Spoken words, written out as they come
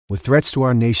With threats to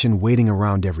our nation waiting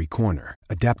around every corner,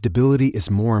 adaptability is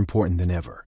more important than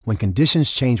ever. When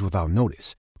conditions change without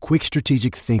notice, quick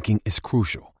strategic thinking is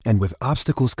crucial. And with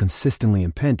obstacles consistently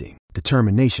impending,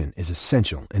 determination is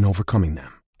essential in overcoming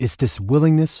them. It's this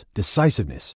willingness,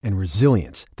 decisiveness, and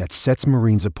resilience that sets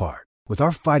Marines apart. With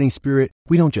our fighting spirit,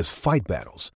 we don't just fight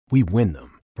battles, we win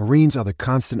them. Marines are the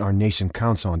constant our nation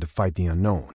counts on to fight the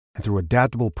unknown. And through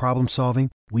adaptable problem solving,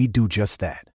 we do just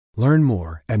that. Learn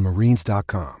more at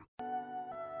marines.com.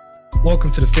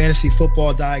 Welcome to the Fantasy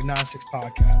Football Diagnostics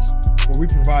Podcast, where we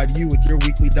provide you with your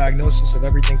weekly diagnosis of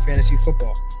everything fantasy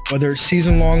football. Whether it's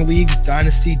season-long leagues,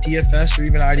 dynasty, DFS, or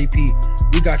even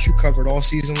IDP, we got you covered all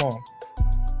season long.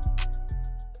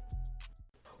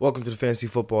 Welcome to the Fantasy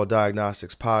Football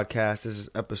Diagnostics Podcast. This is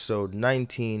episode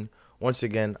 19. Once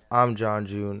again, I'm John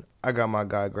June. I got my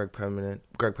guy, Greg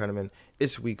Penniman.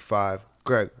 It's week 5.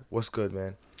 Greg, what's good,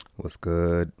 man? What's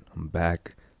good? I'm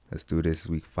back. Let's do this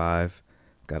week 5.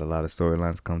 Got a lot of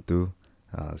storylines come through.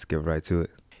 Let's get right to it.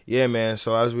 Yeah, man.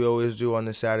 So as we always do on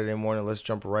this Saturday morning, let's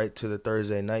jump right to the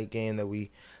Thursday night game that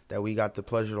we got the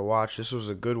pleasure to watch. This was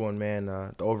a good one, man.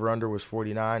 The over-under was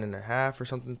 49.5 or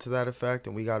something to that effect,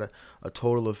 and we got a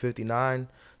total of 59.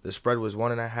 The spread was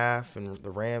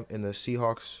 1.5 in the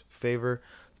Seahawks' favor.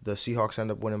 The Seahawks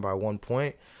end up winning by 1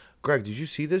 point. Greg, did you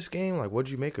see this game? What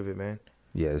did you make of it, man?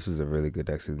 Yeah, this was a really good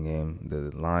excellent game.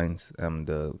 The Lions,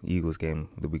 the Eagles game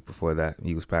the week before that,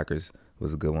 Eagles-Packers,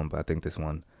 was a good one, but I think this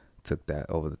one took that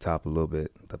over the top a little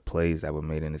bit. The plays that were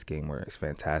made in this game were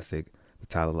fantastic. The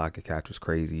Tyler Lockett catch was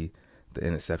crazy. The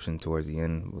interception towards the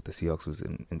end with the Seahawks was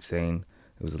insane.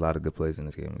 There was a lot of good plays in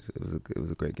this game. It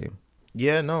was a great game.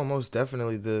 Yeah, no, most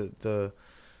definitely. The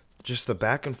just the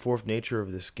back and forth nature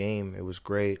of this game, it was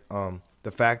great.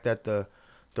 The fact that the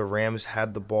Rams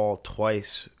had the ball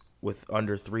twice with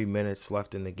under 3 minutes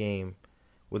left in the game,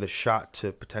 with a shot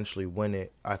to potentially win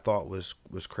it, I thought was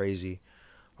crazy.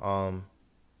 Russell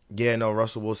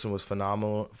Wilson was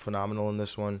phenomenal in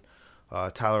this one.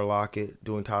 Tyler Lockett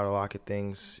doing Tyler Lockett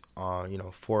things.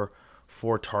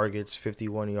 Four targets,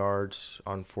 51 yards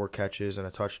on 4 catches and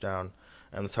a touchdown,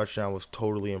 and the touchdown was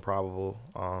totally improbable.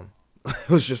 It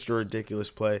was just a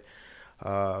ridiculous play.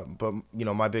 But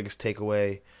my biggest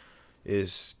takeaway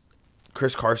is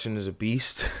Chris Carson is a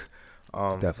beast.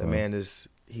 Definitely. The man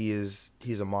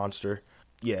he's a monster.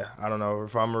 Yeah, I don't know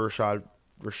if I'm a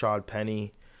Rashad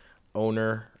Penny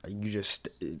owner,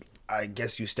 I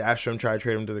guess you stash him, try to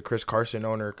trade him to the Chris Carson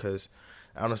owner, because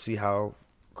I don't see how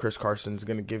Chris Carson's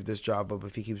gonna give this job up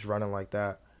if he keeps running like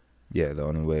that. Yeah, the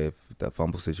only way, if the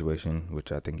fumble situation,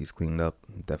 which I think he's cleaned up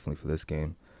definitely for this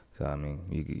game. So I mean,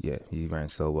 he ran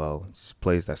so well. Just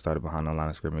plays that started behind the line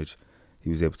of scrimmage,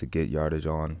 he was able to get yardage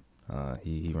on.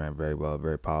 He ran very well,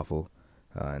 very powerful.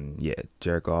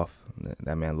 Jared Goff,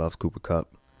 that man loves Cooper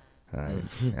Kupp.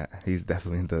 He's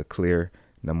definitely the clear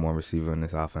number 1 receiver in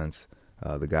this offense.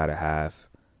 The guy to have,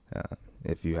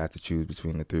 if you had to choose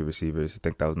between the 3 receivers. I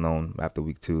think that was known after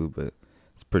week 2, but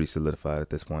it's pretty solidified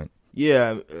at this point.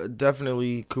 Yeah,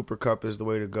 definitely Cooper Kupp is the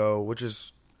way to go,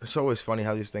 it's always funny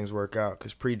how these things work out,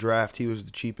 because pre-draft he was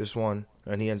the cheapest one,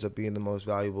 and he ends up being the most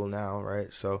valuable now,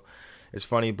 right? So it's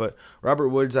funny, but Robert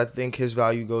Woods, I think his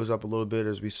value goes up a little bit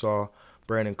as we saw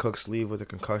Brandon Cooks leave with a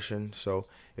concussion. So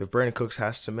if Brandon Cooks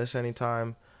has to miss any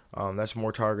time, that's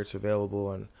more targets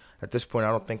available. And at this point,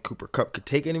 I don't think Cooper Kupp could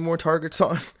take any more targets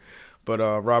on. But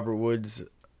Robert Woods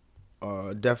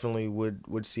definitely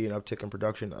would see an uptick in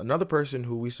production. Another person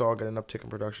who we saw get an uptick in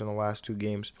production in the last 2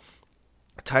 games,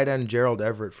 tight end Gerald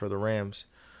Everett for the Rams.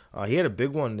 He had a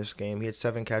big one this game. He had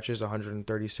 7 catches,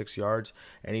 136 yards,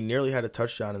 and he nearly had a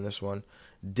touchdown in this one.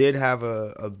 Did have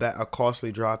a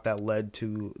costly drop that led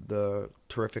to the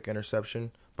terrific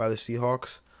interception by the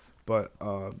Seahawks. But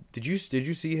did you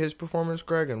see his performance,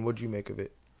 Greg, and what'd you make of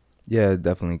it? Yeah,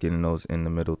 definitely getting those in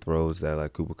the middle throws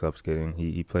that Cooper Kupp's getting.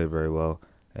 He played very well,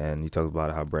 and you talked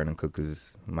about how Brandon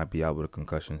Cooks might be out with a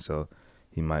concussion, so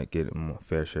he might get a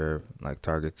fair share of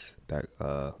targets that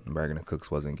Brandon Cooks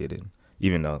wasn't getting,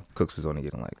 even though Cooks was only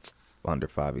getting under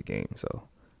 5 a game. So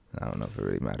I don't know if it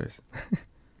really matters.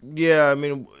 Yeah, I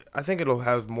mean, I think it'll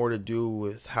have more to do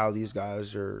with how these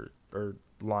guys are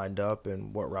lined up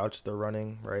and what routes they're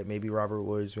running, right? Maybe Robert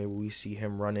Woods, maybe we see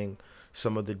him running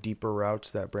some of the deeper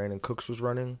routes that Brandon Cooks was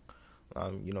running.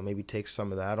 Maybe take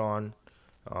some of that on.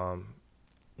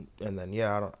 And then,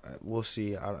 we'll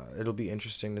see. It'll be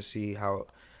interesting to see how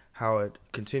it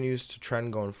continues to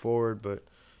trend going forward. But,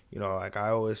 like I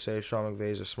always say, Sean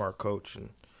McVay is a smart coach, and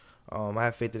I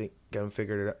have faith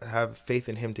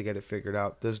in him to get it figured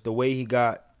out. There's the way he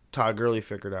got Todd Gurley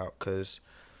figured out, because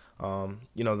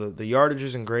the yardage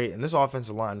isn't great, and this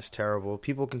offensive line is terrible.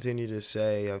 People continue to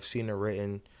say, I've seen it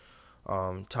written,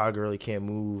 Todd Gurley can't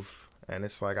move, and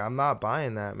it's like I'm not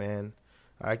buying that, man.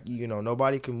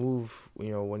 Nobody can move.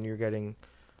 When you're getting,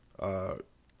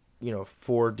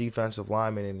 4 defensive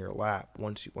linemen in your lap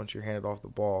once you're handed off the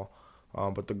ball.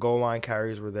 But the goal line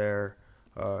carries were there.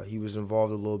 He was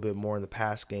involved a little bit more in the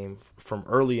pass game from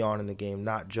early on in the game,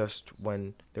 not just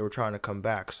when they were trying to come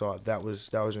back. So that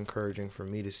was encouraging for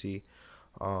me to see.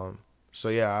 So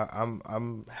yeah,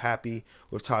 I'm happy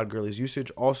with Todd Gurley's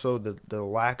usage. Also, the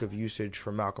lack of usage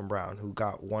from Malcolm Brown, who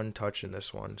got 1 touch in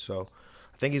this one. So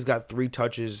I think he's got 3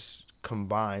 touches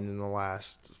combined in the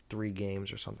last 3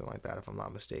 games or something like that, if I'm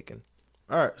not mistaken.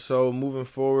 All right, so moving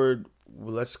forward,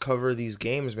 let's cover these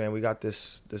games, man. We got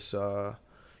this 2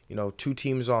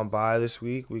 teams on bye this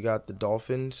week. We got the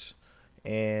Dolphins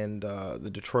and the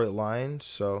Detroit Lions.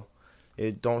 So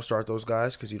don't start those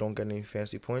guys because you don't get any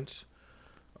fancy points.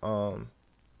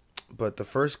 But the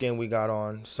first game we got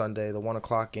on Sunday, the 1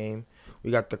 o'clock game,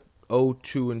 we got the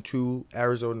 0-2-2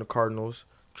 Arizona Cardinals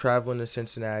traveling to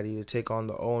Cincinnati to take on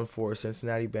the 0-4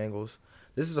 Cincinnati Bengals.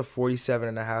 This is a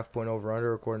 47.5 point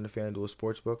over/under according to FanDuel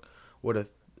Sportsbook,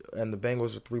 and the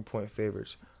Bengals are 3-point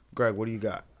favorites. Greg, what do you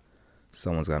got?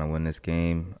 Someone's gonna win this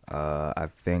game. I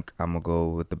think I'm gonna go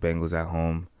with the Bengals at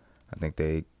home. I think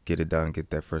they get it done, get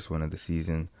their first win of the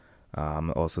season. I'm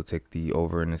gonna also take the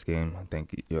over in this game. I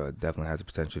think it definitely has the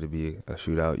potential to be a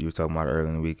shootout. You were talking about earlier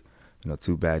in the week,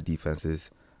 2 bad defenses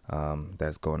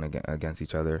that's going against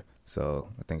each other. So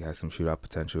I think it has some shootout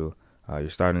potential. You're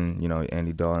starting,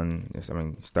 Andy Dalton.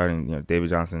 Starting, David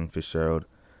Johnson, Fitzgerald,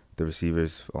 the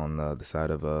receivers on the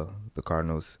side of the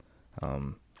Cardinals.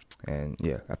 And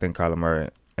yeah, I think Kyler Murray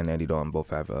and Andy Dalton both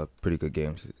have pretty good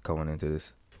games going into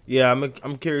this. Yeah,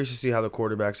 I'm curious to see how the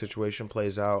quarterback situation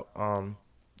plays out.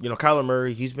 Kyler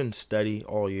Murray, he's been steady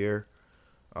all year.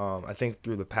 I think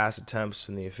through the pass attempts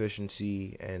and the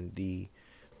efficiency and he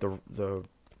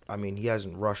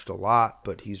hasn't rushed a lot,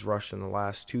 but he's rushed in the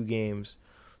last 2 games.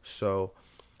 So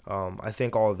I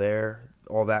think all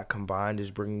that combined is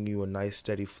bringing you a nice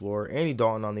steady floor. Andy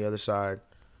Dalton on the other side,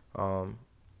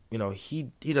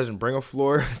 he doesn't bring a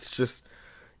floor. It's just,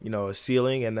 a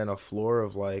ceiling and then a floor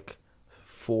of like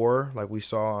 4, like we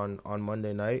saw on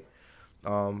Monday night.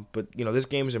 But this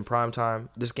game is in prime time.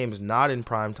 This game is not in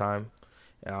prime time.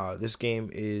 This game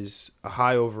is a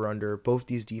high over/under. Both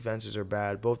these defenses are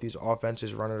bad. Both these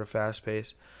offenses run at a fast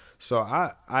pace. So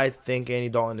I think Andy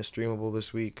Dalton is streamable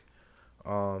this week.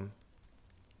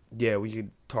 Yeah, we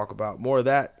could talk about more of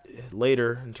that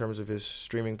later in terms of his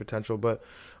streaming potential. But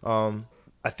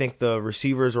I think the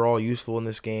receivers are all useful in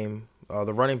this game.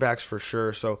 The running backs for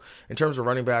sure. So in terms of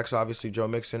running backs, obviously Joe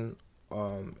Mixon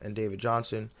and David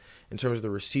Johnson. In terms of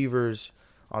the receivers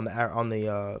on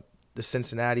the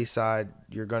Cincinnati side,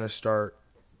 you're gonna start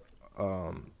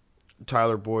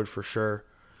Tyler Boyd for sure,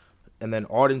 and then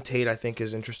Auden Tate I think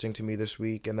is interesting to me this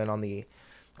week. And then on the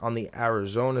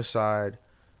Arizona side,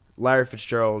 Larry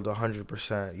Fitzgerald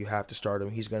 100%. You have to start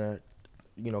him. He's gonna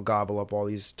gobble up all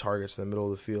these targets in the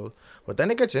middle of the field. But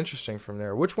then it gets interesting from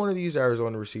there. Which one of these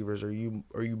Arizona receivers are you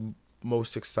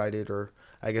most excited or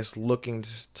I guess looking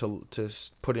to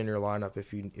put in your lineup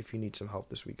if you need some help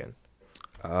this weekend?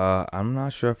 I'm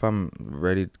not sure if I'm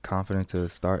confident to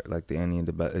start like the Andy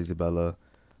Isabella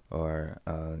or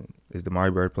is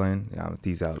Damari Bird playing? Yeah,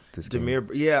 he's out this game.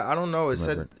 Yeah, I don't know. It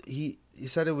said they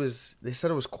said it was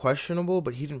questionable,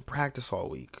 but he didn't practice all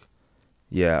week.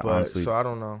 Yeah, honestly. So I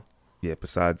don't know. Yeah,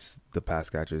 besides the pass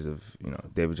catchers of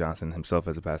David Johnson himself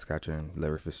as a pass catcher and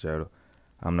Larry Fitzgerald,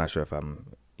 I'm not sure if I'm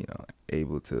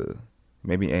able to.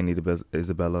 Maybe Andy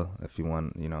Isabella if you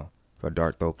want for a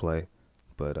dart throw play,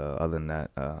 but other than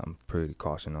that, I'm pretty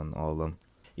cautious on all of them.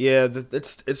 Yeah,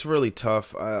 it's really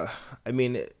tough.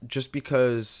 Just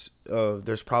because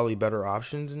there's probably better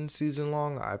options in season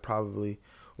long, I probably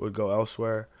would go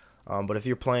elsewhere. But if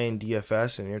you're playing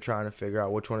DFS and you're trying to figure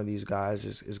out which one of these guys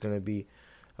is going to be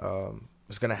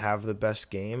is going to have the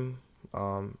best game,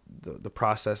 the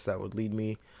process that would lead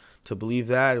me to believe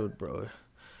that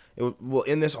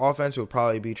in this offense it would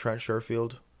probably be Trent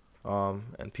Sherfield.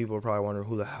 And people are probably wondering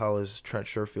who the hell is Trent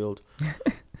Sherfield.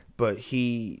 But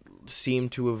he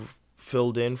seemed to have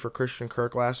filled in for Christian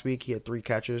Kirk last week. He had 3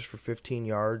 catches for 15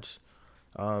 yards.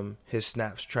 His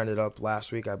snaps trended up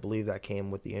last week. I believe that came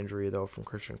with the injury, though, from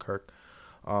Christian Kirk.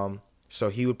 So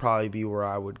he would probably be where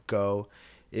I would go.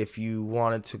 If you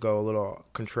wanted to go a little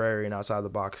contrarian outside the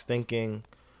box thinking,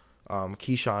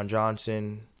 Keyshawn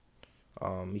Johnson,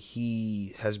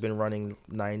 he has been running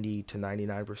 90 to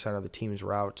 99% of the team's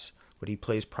routes, but he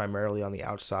plays primarily on the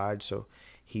outside, so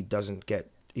he's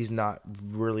not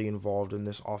really involved in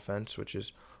this offense, which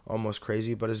is almost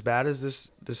crazy. But as bad as this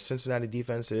Cincinnati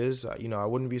defense is, I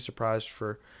wouldn't be surprised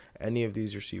for any of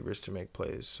these receivers to make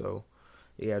plays. So,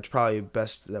 yeah, it's probably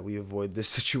best that we avoid this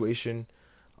situation,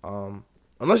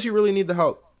 unless you really need the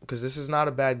help, because this is not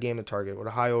a bad game to target with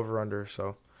a high over/under.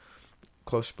 So,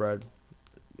 close spread.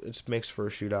 It makes for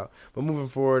a shootout. But moving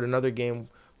forward, another game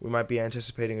we might be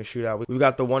anticipating a shootout. We've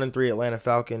got the 1-3 Atlanta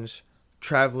Falcons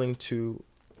traveling to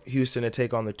Houston to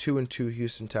take on the 2-2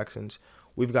 Houston Texans.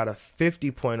 We've got a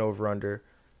 50-point over/under.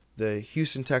 The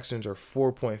Houston Texans are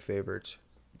 4-point favorites.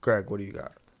 Greg, what do you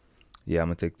got? Yeah, I'm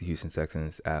going to take the Houston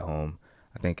Texans at home.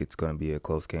 I think it's going to be a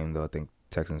close game, though. I think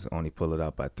Texans only pull it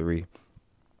out by 3.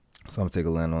 So I'm going to take a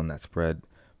land on that spread.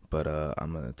 But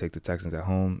I'm going to take the Texans at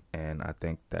home, and I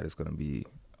think that is going to be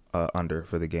under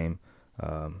for the game.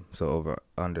 So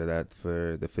under that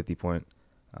for the 50-point.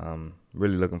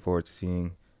 Really looking forward to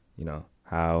seeing,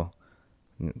 how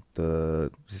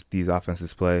these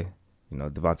offenses play.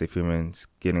 Devontae Freeman's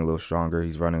getting a little stronger.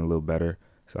 He's running a little better.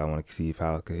 So I want to see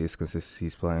how his consistency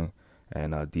is playing.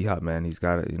 And D-Hop, man, he's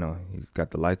got it. He's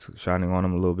got the lights shining on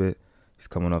him a little bit. He's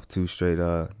coming off 2 straight,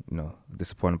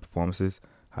 disappointing performances.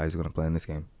 How he's going to play in this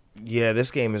game? Yeah,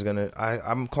 this game is gonna.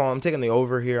 I'm taking the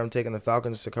over here. I'm taking the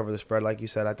Falcons to cover the spread, like you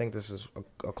said. I think this is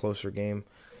a closer game,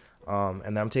 and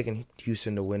then I'm taking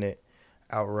Houston to win it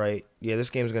outright. Yeah, this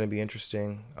game is gonna be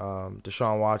interesting.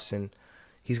 Deshaun Watson,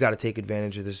 he's got to take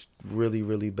advantage of this really,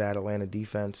 really bad Atlanta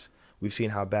defense. We've seen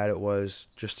how bad it was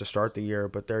just to start the year,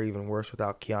 but they're even worse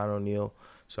without Keanu O'Neal.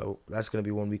 So that's gonna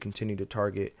be one we continue to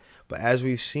target. But as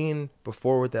we've seen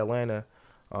before with Atlanta.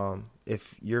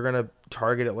 If you're going to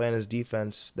target Atlanta's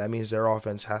defense, that means their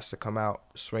offense has to come out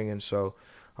swinging. So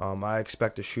I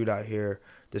expect a shootout here.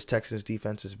 This Texans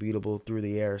defense is beatable through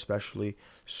the air especially.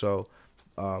 So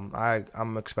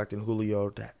I'm expecting Julio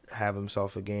to have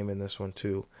himself a game in this one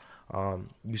too. I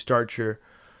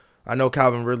know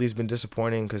Calvin Ridley's been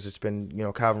disappointing because it's been,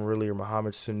 Calvin Ridley or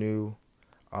Mohamed Sanu.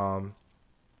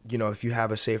 If you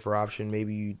have a safer option,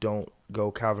 maybe you don't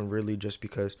go Calvin Ridley just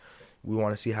because we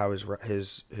want to see how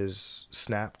his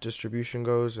snap distribution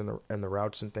goes and the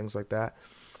routes and things like that.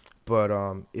 But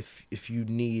if you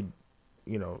need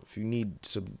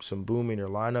some boom in your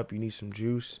lineup, you need some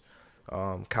juice.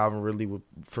 Calvin Ridley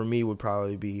would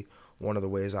probably be one of the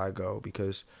ways I go,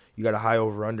 because you got a high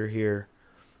over under here,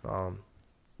 in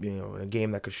a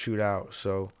game that could shoot out.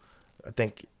 So I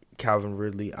think Calvin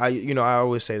Ridley. I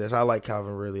always say this. I like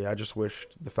Calvin Ridley. I just wish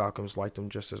the Falcons liked him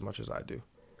just as much as I do.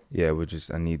 Yeah,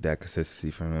 I need that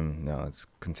consistency from him. It's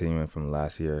continuing from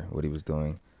last year, what he was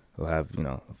doing. He'll have,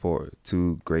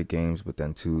 2 great games, but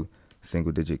then 2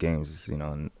 single-digit games. It's,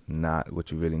 not what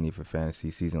you really need for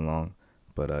fantasy season long.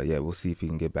 But, we'll see if he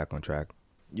can get back on track.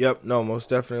 Yep, no, most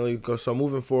definitely. So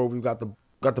moving forward, we've got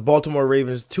the Baltimore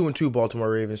Ravens, 2-2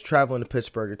 Baltimore Ravens, traveling to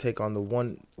Pittsburgh to take on the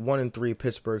 1-3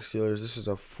 Pittsburgh Steelers. This is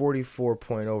a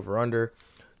 44-point over-under.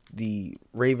 The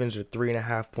Ravens are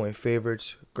 3.5-point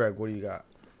favorites. Greg, what do you got?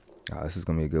 This is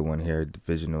going to be a good one here.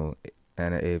 Divisional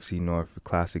and an AFC North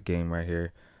classic game right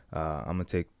here. I'm going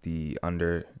to take the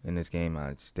under in this game.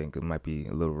 I just think it might be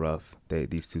a little rough.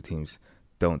 These two teams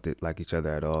don't like each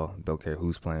other at all. Don't care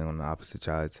who's playing on the opposite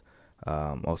sides.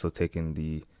 Also taking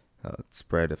the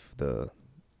spread of the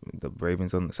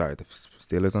Ravens the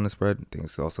Steelers on the spread. I think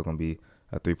it's also going to be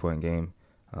a 3-point game.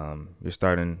 You're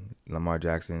starting Lamar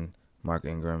Jackson, Mark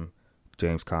Ingram,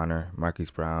 James Conner,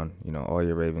 Marquise Brown, all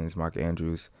your Ravens, Mark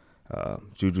Andrews.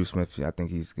 Juju Smith, I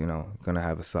think he's going to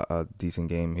have a decent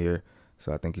game here,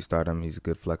 so I think you start him. He's a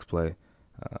good flex play.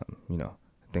 I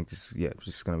think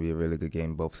just going to be a really good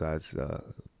game. Both sides, the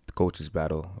coaches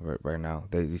battle right now.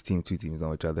 Two teams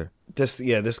know each other.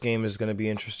 This game is going to be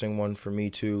an interesting one for me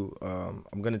too.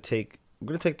 I'm going to take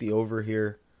the over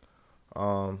here.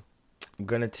 I'm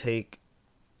going to take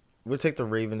the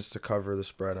Ravens to cover the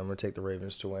spread. I'm going to take the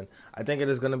Ravens to win. I think it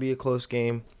is going to be a close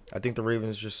game. I think the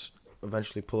Ravens just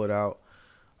eventually pull it out.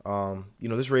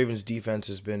 This Ravens defense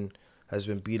has been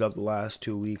beat up the last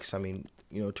 2 weeks. I mean,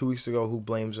 2 weeks ago, who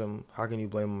blames them? How can you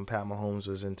blame them? Pat Mahomes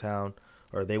was in town,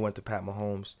 or they went to Pat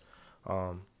Mahomes.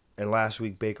 And last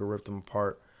week, Baker ripped them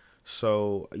apart.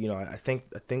 So, I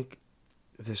think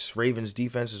this Ravens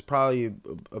defense is probably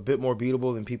a bit more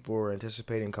beatable than people were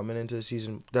anticipating coming into the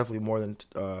season. Definitely more than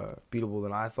beatable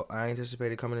than I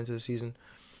anticipated coming into the season.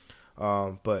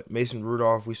 But Mason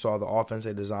Rudolph, we saw the offense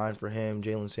they designed for him,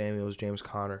 Jalen Samuels, James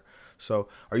Conner. So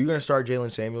are you going to start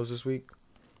Jalen Samuels this week?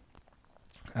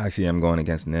 Actually, I'm going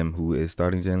against Nim, who is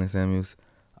starting Jalen Samuels.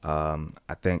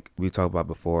 I think we talked about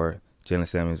before, Jalen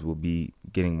Samuels will be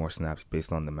getting more snaps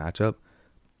based on the matchup.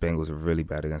 Bengals are really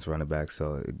bad against running backs,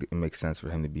 so it makes sense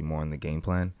for him to be more in the game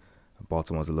plan.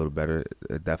 Baltimore's a little better,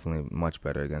 definitely much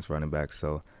better against running backs.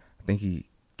 So I think he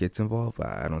gets involved, but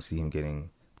I don't see him getting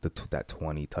that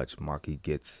 20 touch mark he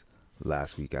gets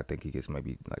last week. I think he gets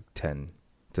maybe like 10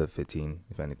 to 15,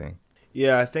 if anything.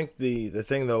 Yeah, I think the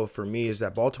thing though for me is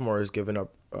that Baltimore has given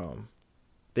up.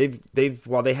 They've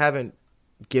while they haven't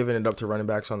given it up to running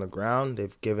backs on the ground,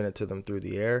 they've given it to them through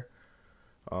the air.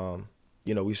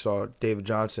 We saw David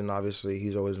Johnson. Obviously,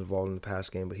 he's always involved in the pass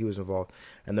game, but he was involved.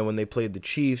 And then when they played the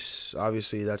Chiefs,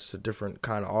 obviously that's a different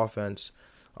kind of offense.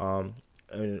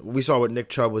 And we saw what Nick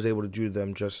Chubb was able to do to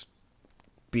them just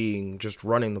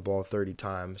running the ball 30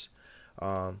 times.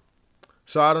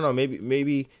 So I don't know.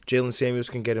 Maybe Jalen Samuels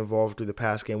can get involved through the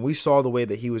pass game. We saw the way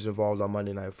that he was involved on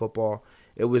Monday Night Football.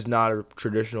 It was not a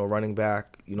traditional running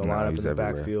back, line up in the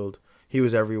backfield. He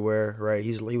was everywhere, right?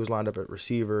 He was lined up at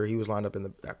receiver. He was lined up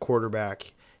at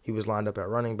quarterback. He was lined up at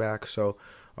running back. So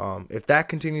if that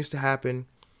continues to happen,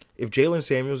 if Jalen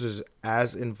Samuels is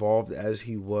as involved as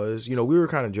he was, we were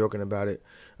kind of joking about it.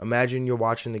 Imagine you're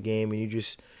watching the game and you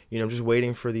just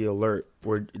waiting for the alert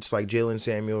where it's like Jalen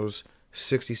Samuels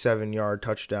 67-yard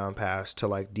touchdown pass to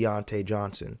like Deontay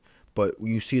Johnson. But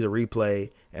you see the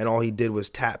replay, and all he did was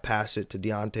tap pass it to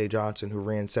Deontay Johnson, who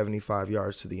ran 75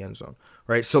 yards to the end zone,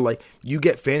 right? So, like, you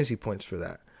get fantasy points for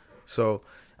that. So,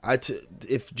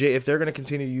 if they're going to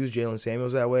continue to use Jalen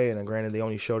Samuels that way, and granted they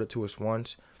only showed it to us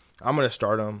once, I'm going to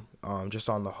start him just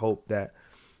on the hope that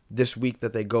this week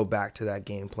that they go back to that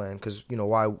game plan because,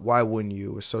 why wouldn't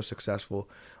you? It was so successful.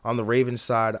 On the Ravens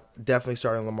side, definitely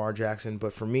starting Lamar Jackson.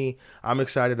 But for me, I'm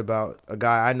excited about a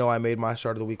guy. I know I made my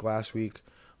start of the week last week.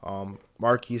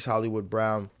 Marquise Hollywood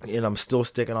Brown, and I'm still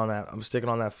sticking on that. I'm sticking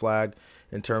on that flag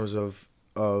in terms of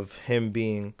him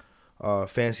being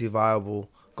fantasy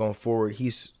viable going forward.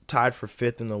 He's tied for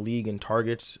 5th in the league in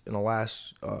targets in the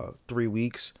last 3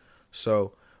 weeks,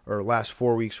 or last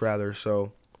 4 weeks rather.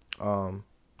 So,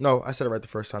 no, I said it right the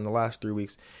first time. The last 3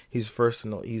 weeks, he's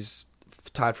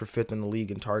tied for 5th in the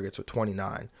league in targets with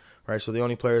 29. Right, so the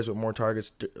only players with more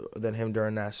targets than him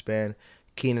during that span.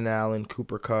 Keenan Allen,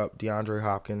 Cooper Kupp, DeAndre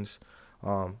Hopkins,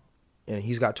 and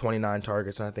he's got 29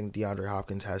 targets, and I think DeAndre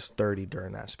Hopkins has 30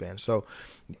 during that span. So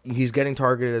he's getting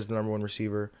targeted as the number one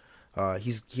receiver.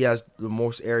 He has the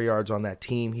most air yards on that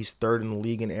team. He's 3rd in the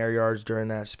league in air yards during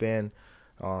that span.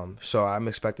 So I'm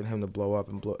expecting him to blow up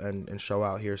and show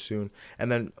out here soon.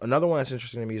 And then another one that's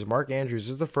interesting to me is Mark Andrews.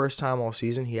 This is the first time all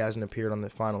season he hasn't appeared on the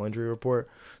final injury report.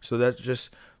 So that just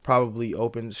probably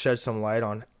shed some light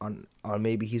on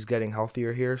maybe he's getting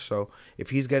healthier here. So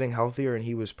if he's getting healthier and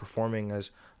he was performing as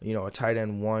a tight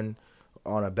end 1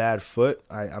 on a bad foot,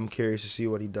 I'm curious to see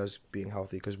what he does being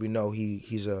healthy because we know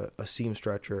he's a seam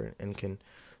stretcher and can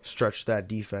stretch that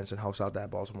defense and helps out that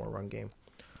Baltimore run game.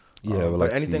 Yeah,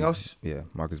 but anything else? Yeah,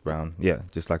 Marcus Brown. Yeah,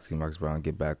 just like to see Marcus Brown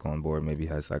get back on board. Maybe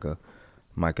has like a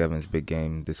Mike Evans big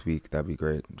game this week. That'd be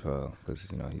great because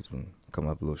he's been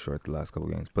coming up a little short the last couple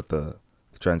games. But the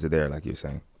trends are there, like you're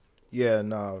saying. Yeah,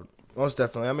 no, most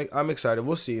definitely. I'm excited.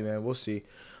 We'll see, man. We'll see.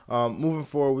 Moving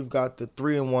forward, we've got the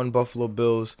 3-1 Buffalo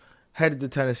Bills headed to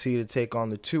Tennessee to take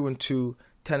on the 2-2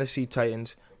 Tennessee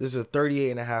Titans. This is a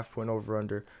 38.5-point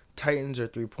over/under. Titans are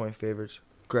 3-point favorites.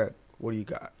 Greg, what do you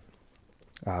got?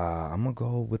 I'm going to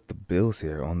go with the Bills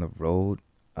here on the road.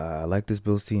 I like this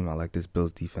Bills team. I like this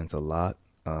Bills defense a lot.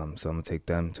 So I'm going to take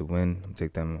them to win. I'm going to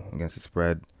take them against the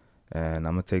spread. And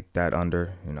I'm going to take that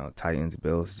under. Titans,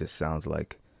 Bills just sounds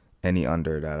like any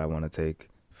under that I want to take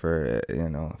for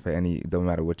any, no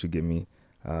matter what you give me.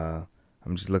 I'm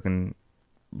just looking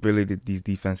really at these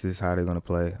defenses, how they're going to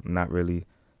play. I'm not really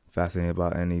fascinated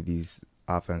about any of these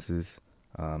offenses.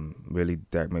 Really,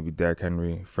 maybe Derrick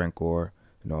Henry, Frank Gore.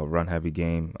 Run-heavy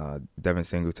game. Devin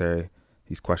Singletary,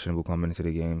 he's questionable coming into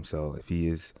the game, so if he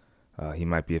is, he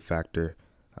might be a factor.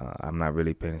 I'm not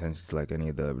really paying attention to like any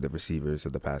of the receivers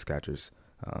or the pass catchers.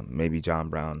 Maybe John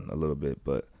Brown a little bit,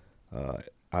 but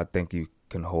I think you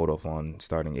can hold off on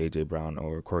starting A.J. Brown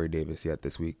or Corey Davis yet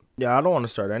this week. Yeah, I don't want to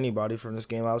start anybody from this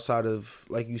game outside of,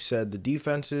 like you said, the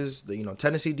defenses, the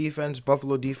Tennessee defense,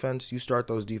 Buffalo defense. You start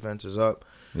those defenses up.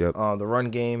 Yep. The run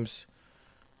games,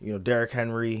 Derrick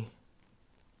Henry.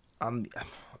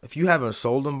 If you haven't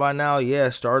sold him by now, yeah,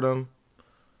 start him.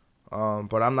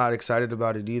 But I'm not excited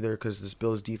about it either because this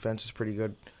Bills defense is pretty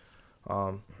good.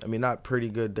 Not pretty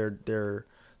good.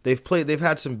 They've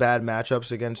had some bad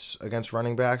matchups against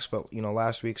running backs, but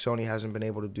last week Sony hasn't been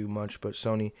able to do much. But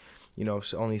Sony,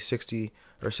 only 60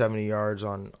 or 70 yards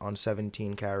on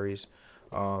 17 carries,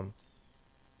 and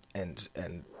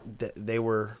they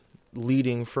were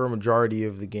leading for a majority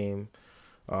of the game.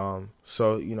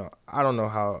 So I don't know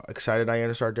how excited I am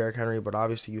to start Derrick Henry, but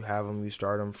obviously you have him, you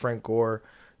start him. Frank Gore,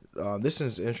 this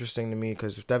is interesting to me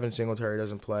because if Devin Singletary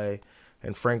doesn't play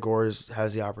and Frank Gore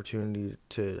has the opportunity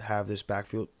to have this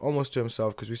backfield almost to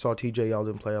himself, because we saw TJ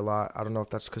Yeldon play a lot. I don't know if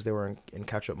that's because they were in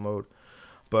catch-up mode.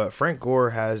 But Frank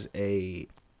Gore has a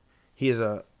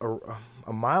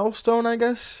milestone, I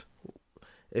guess.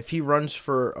 If he runs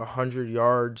for 100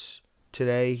 yards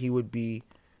today, he would be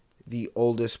the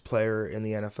oldest player in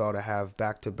the NFL to have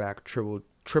back-to-back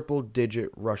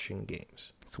triple-digit rushing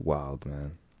games. It's wild,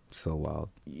 man. So wild.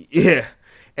 Yeah.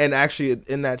 And actually,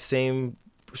 in that same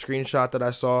screenshot that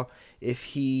I saw, if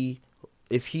he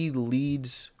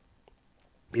leads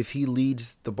the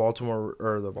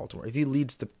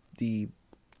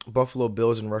Buffalo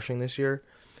Bills in rushing this year,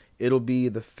 it'll be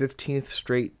the 15th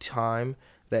straight time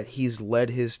that he's led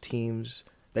his team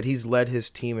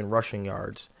in rushing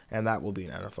yards, and that will be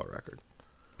an NFL record.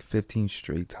 15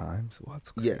 straight times? Wow,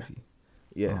 that's crazy.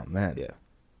 Yeah. Oh, man. Yeah.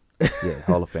 Yeah,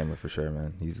 Hall of Famer for sure,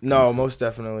 man. Most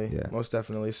definitely. Yeah. Most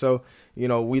definitely. So,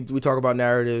 we talk about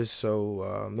narratives,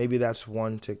 so maybe that's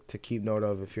one to keep note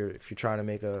of if you're trying to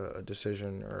make a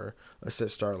decision or a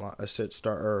sit start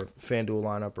or FanDuel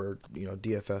lineup or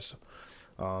DFS.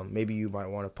 Maybe you might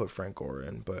want to put Frank Gore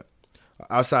in, but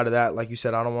outside of that, like you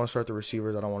said, I don't want to start the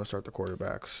receivers. I don't want to start the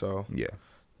quarterbacks. So yeah,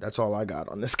 that's all I got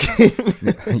on this game.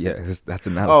 Yeah, that's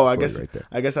analysis right there.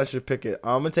 I guess I should pick it.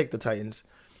 I'm gonna take the Titans.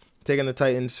 Taking the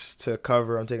Titans to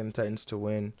cover. I'm taking the Titans to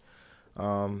win.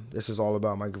 This is all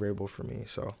about Mike Vrabel for me.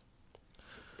 So,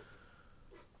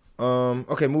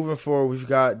 okay, moving forward, we've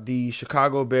got the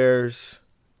Chicago Bears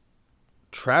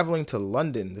traveling to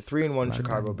London. The 3-1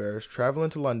 Chicago Bears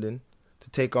traveling to London to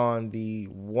take on the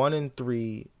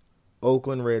 1-3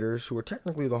 Oakland Raiders, who are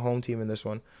technically the home team in this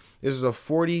one. This is a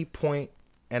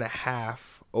 40.5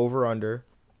 over/under.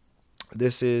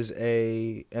 This is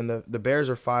and the Bears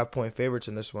are 5-point favorites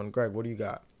in this one. Greg, what do you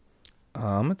got?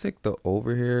 I'm gonna take the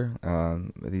over here.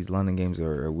 These London games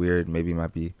are weird. Maybe it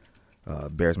might be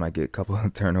Bears might get a couple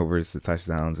of turnovers to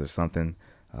touchdowns or something.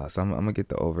 So I'm gonna get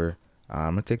the over.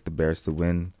 I'm gonna take the Bears to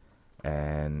win,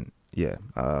 and I'm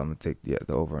gonna take the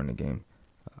over in the game.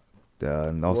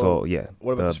 And also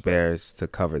the Bears to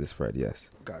cover the spread. Yes.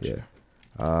 Gotcha.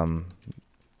 Yeah.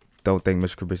 Don't think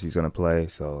Mitch Trubisky's gonna play,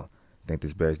 so I think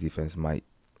this Bears defense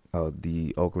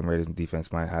the Oakland Raiders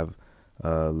defense might have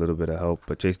a little bit of help.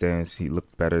 But Chase Daniels, he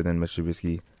looked better than Mitch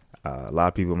Trubisky. A lot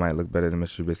of people might look better than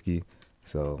Mitch Trubisky.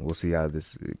 So we'll see how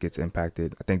this gets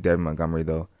impacted. I think David Montgomery,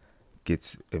 though,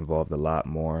 gets involved a lot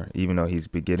more. Even though he's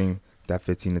beginning that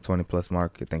 15 to 20 plus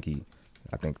mark, I think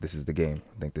this is the game.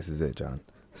 I think this is it, John.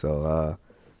 So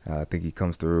I think he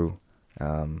comes through.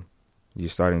 You're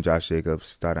starting Josh Jacobs,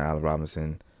 starting Allen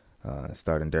Robinson,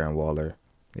 starting Darren Waller.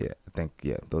 Yeah, I think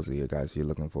those are your guys you're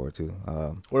looking forward to.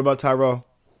 What about Tyrell?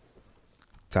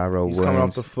 Tyrell He's Williams, coming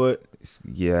off the foot.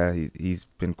 Yeah, he's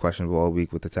been questionable all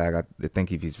week with the tag. I think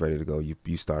if he's ready to go,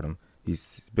 you start him.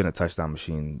 He's been a touchdown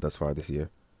machine thus far this year.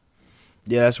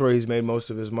 Yeah, that's where he's made most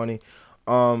of his money.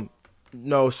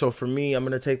 No, so for me, I'm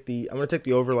gonna take the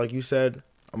over, like you said.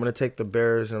 I'm gonna take the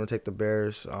Bears, and I'm gonna take the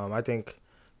Bears. I think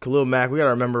Khalil Mack. We gotta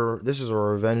remember this is a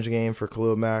revenge game for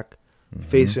Khalil Mack.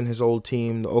 Facing his old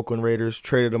team, the Oakland Raiders,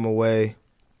 traded him away.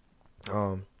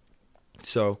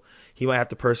 So he might have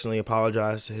to personally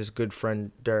apologize to his good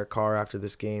friend Derek Carr after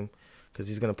this game because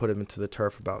he's going to put him into the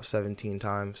turf about 17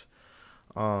 times.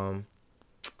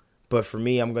 But for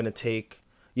me, I'm going to take,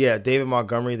 David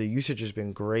Montgomery. The usage has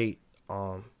been great.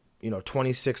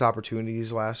 26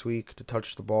 opportunities last week to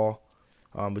touch the ball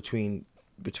between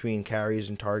carries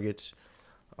and targets.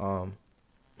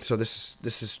 So this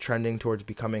is trending towards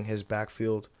becoming his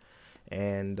backfield,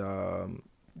 and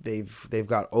they've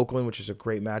got Oakland, which is a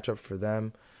great matchup for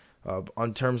them.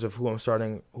 On terms of who else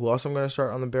I'm going to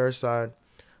start on the Bears side,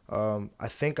 I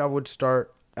think I would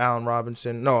start Allen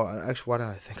Robinson. No, actually, why did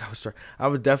I think I would start? I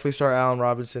would definitely start Allen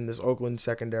Robinson. This Oakland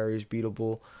secondary is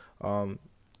beatable. Allen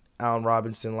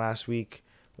Robinson last week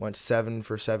went 7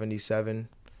 for 77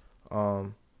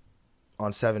 on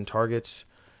 7 targets.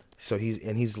 So he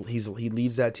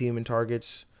leads that team in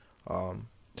targets.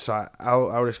 So I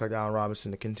would expect Allen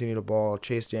Robinson to continue the ball.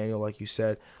 Chase Daniel, like you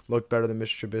said, looked better than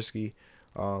Mr. Trubisky,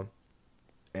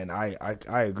 and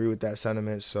I agree with that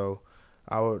sentiment. So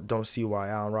don't see why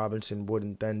Allen Robinson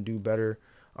wouldn't then do better.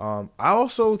 I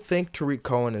also think Tariq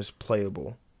Cohen is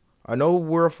playable. I know a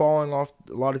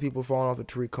lot of people falling off the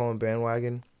Tariq Cohen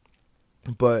bandwagon,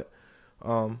 but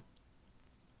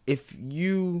if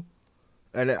you.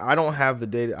 And I don't have the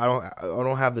data. I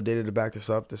don't have the data to back this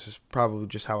up. This is probably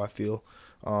just how I feel.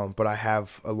 But I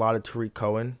have a lot of Tariq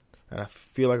Cohen, and I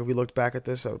feel like if we looked back at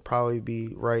this, I would probably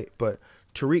be right. But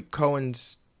Tariq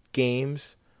Cohen's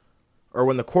games, or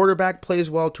when the quarterback plays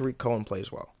well, Tariq Cohen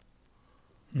plays well.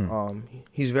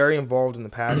 He's very involved in the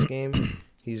pass game.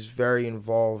 He's very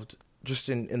involved just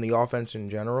in the offense in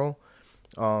general.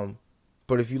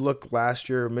 But if you look last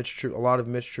year, a lot of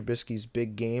Mitch Trubisky's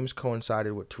big games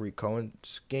coincided with Tariq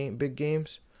Cohen's big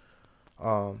games.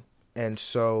 And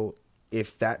so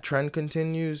if that trend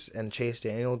continues and Chase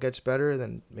Daniel gets better,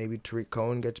 then maybe Tariq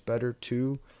Cohen gets better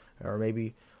too. Or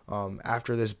maybe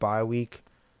after this bye week,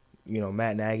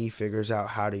 Matt Nagy figures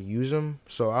out how to use him.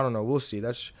 So I don't know. We'll see.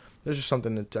 There's just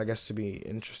something that I guess it'll be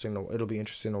interesting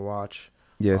to watch.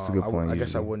 Yeah, it's a good point. I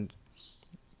guess I wouldn't.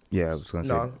 Yeah, I was going to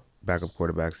say backup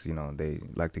quarterbacks, they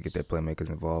like to get their playmakers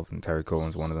involved, and Terry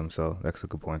Cohen's one of them, so that's a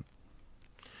good point.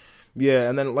 Yeah,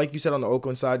 and then like you said on the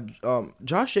Oakland side,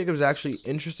 Josh Jacobs is actually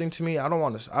interesting to me.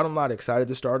 I'm not excited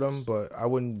to start him, but I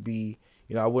wouldn't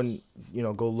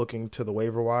go looking to the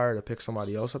waiver wire to pick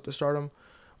somebody else up to start him.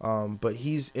 But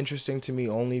he's interesting to me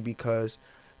only because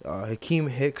Hakeem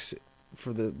Hicks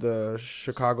for the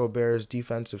Chicago Bears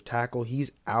defensive tackle,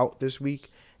 he's out this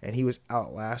week, and he was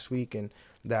out last week, and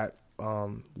that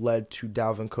led to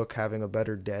Dalvin Cook having a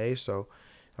better day. So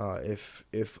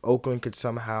if Oakland could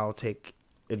somehow take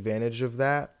advantage of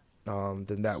that, then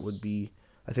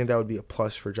I think that would be a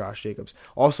plus for Josh Jacobs.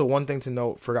 Also, one thing to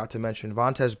note, forgot to mention,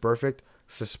 Vontaze Burfict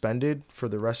suspended for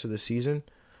the rest of the season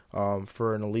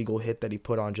for an illegal hit that he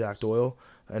put on Jack Doyle.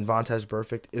 And Vontaze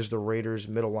Burfict is the Raiders'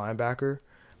 middle linebacker.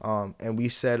 And we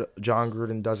said John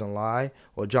Gruden doesn't lie.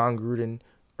 Well, John Gruden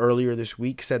earlier this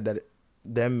week said that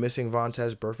them missing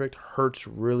Vontaze Burfict hurts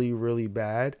really, really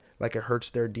bad. Like, it hurts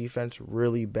their defense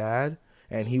really bad.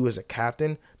 And he was a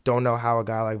captain. Don't know how a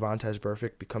guy like Vontaze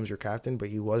Burfict becomes your captain, but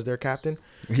he was their captain.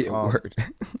 Yeah, word.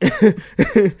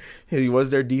 He was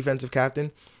their defensive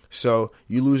captain. So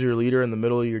you lose your leader in the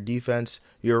middle of your defense.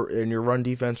 Your run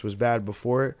defense was bad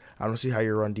before it. I don't see how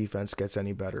your run defense gets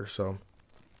any better. So,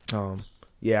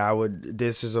 yeah,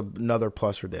 this is another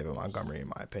plus for David Montgomery, in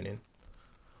my opinion.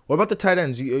 What about the tight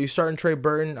ends? Are you starting Trey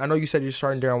Burton? I know you said you're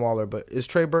starting Darren Waller, but is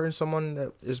Trey Burton someone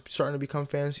that is starting to become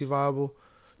fantasy viable?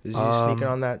 Is he sneaking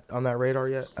on that radar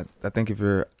yet? I think if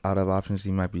you're out of options,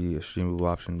 he might be a streamable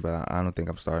option, but I don't think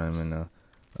I'm starting him in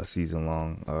a season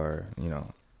long, or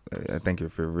I think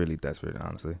if you're really desperate,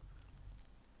 honestly.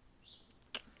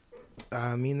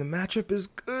 I mean, the matchup is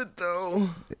good though.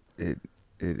 It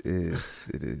is.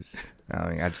 I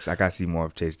mean, I gotta see more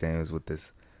of Chase Daniels with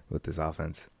this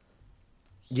offense.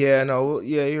 Yeah,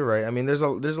 you're right. I mean, there's a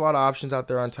lot of options out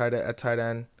there at tight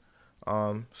end.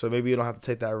 So maybe you don't have to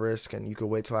take that risk, and you could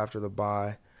wait till after the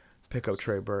bye, pick up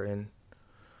Trey Burton.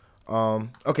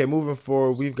 Okay, moving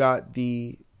forward, we've got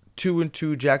the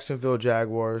 2-2 Jacksonville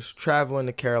Jaguars traveling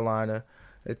to Carolina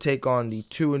to take on the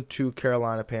 2-2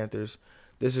 Carolina Panthers.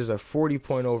 This is a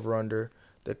 40-point over/under.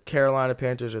 The Carolina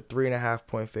Panthers are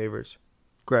 3.5-point favorites.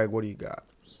 Greg, what do you got?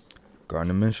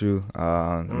 Gardner Minshew.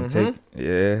 I'm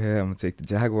gonna take the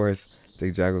Jaguars.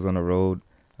 Take Jaguars on the road.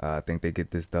 I think they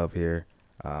get this dub here.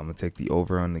 I'm going to take the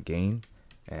over on the game.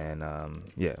 And,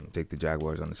 I'm going to take the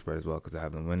Jaguars on the spread as well because I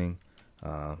have them winning.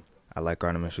 I like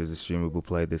Gardner Minshew as a streamable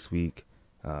play this week.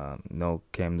 No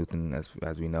Cam Newton,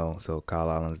 as we know, so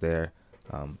Kyle Allen's there.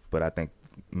 But I think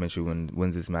Minshew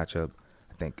wins this matchup.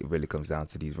 I think it really comes down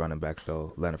to these running backs,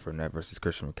 though. Leonard Fournette versus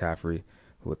Christian McCaffrey,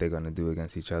 what they're going to do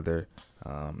against each other.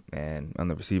 And on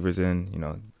the receivers end,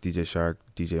 DJ Shark,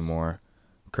 DJ Moore,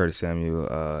 Curtis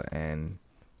Samuel, and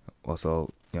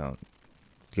also, you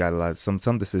got a lot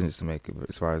some decisions to make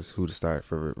as far as who to start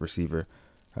for receiver.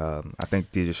 I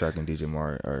think DJ Shark and DJ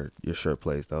Moore are your sure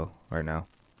plays though right now.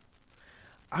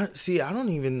 I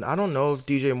don't know if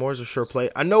DJ Moore is a sure play.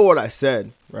 I know what I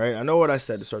said, right? I know what I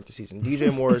said to start the season.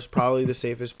 DJ Moore is probably the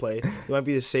safest play. He might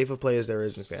be as safe a play as there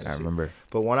is in fantasy. I remember.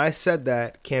 But when I said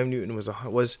that, Cam Newton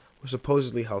was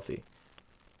supposedly healthy,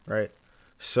 right?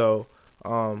 So,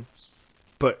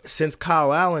 but since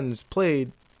Kyle Allen's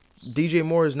played, DJ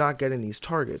Moore is not getting these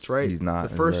targets, right? He's not.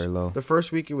 Very low. The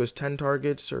first week it was 10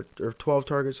 targets or 12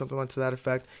 targets, something like to that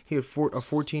effect. He had a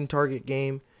 14-target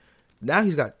game. Now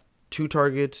he's got 2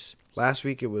 targets. Last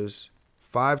week it was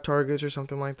 5 targets or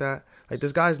something like that. Like,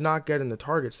 this guy's not getting the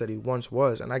targets that he once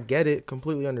was, and I get it,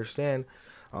 completely understand.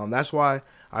 That's why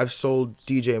I've sold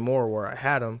DJ Moore where I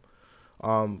had him.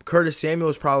 Curtis Samuel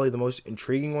is probably the most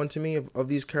intriguing one to me of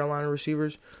these Carolina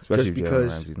receivers, especially just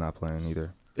because Jalen Ramsey's not playing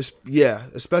either.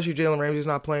 Especially Jalen Ramsey's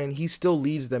not playing. He still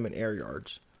leads them in air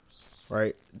yards,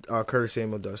 right? Curtis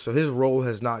Samuel does. So his role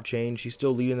has not changed. He's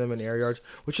still leading them in air yards,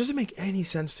 which doesn't make any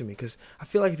sense to me because I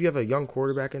feel like if you have a young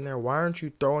quarterback in there, why aren't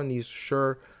you throwing these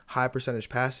sure high percentage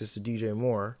passes to DJ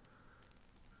Moore?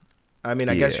 I mean,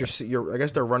 I guess I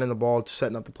guess they're running the ball,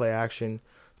 setting up the play action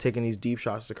taking these deep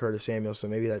shots to Curtis Samuel. So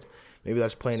maybe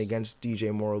that's playing against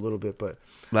DJ Moore a little bit. But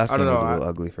last I game don't was know. a little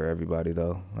ugly for everybody,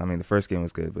 though. I mean, the first game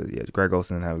was good, but yeah, Greg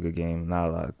Olsen didn't have a good game. Not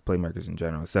a lot of playmakers in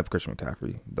general, except Christian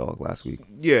McCaffrey, dog, last week.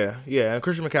 Yeah, and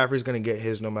Christian McCaffrey's gonna get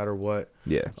his no matter what.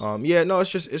 Yeah. No, it's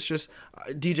just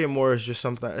DJ Moore is just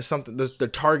something. It's something. The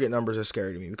target numbers are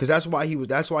scary to me because that's why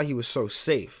he was so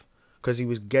safe, because he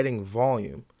was getting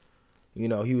volume. You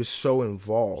know, he was so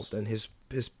involved, and his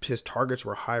targets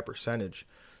were high percentage.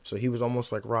 So he was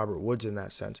almost like Robert Woods in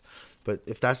that sense. But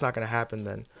if that's not going to happen,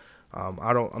 then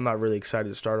I'm not really excited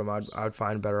to start him. I'd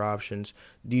find better options.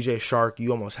 DJ Shark,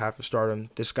 you almost have to start him.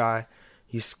 This guy,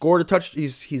 he's scored a touch.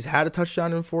 He's had a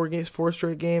touchdown in 4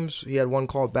 straight games. He had one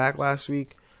called back last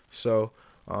week. So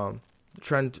the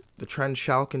trend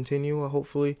shall continue,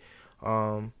 hopefully.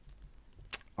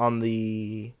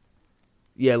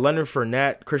 Leonard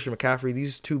Fournette, Christian McCaffrey,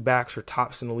 these two backs are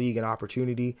tops in the league in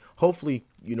opportunity. Hopefully,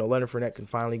 Leonard Fournette can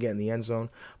finally get in the end zone.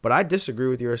 But I disagree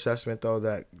with your assessment, though,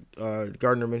 that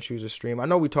Gardner Minshew is a stream. I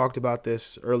know we talked about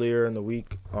this earlier in the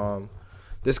week.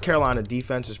 This Carolina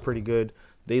defense is pretty good.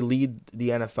 They lead the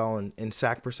NFL in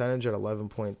sack percentage at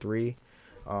 11.3.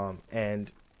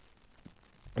 And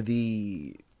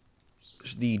the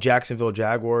Jacksonville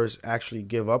Jaguars actually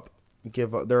give up.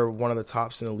 They're one of the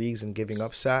tops in the leagues in giving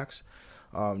up sacks.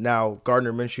 Now,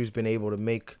 Gardner Minshew's been able to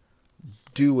make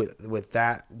do with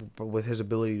that, with his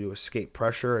ability to escape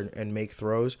pressure and make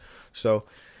throws. So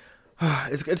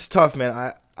it's tough,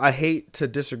 man. I hate to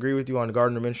disagree with you on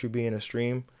Gardner Minshew being a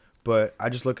stream, but I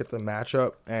just look at the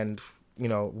matchup, and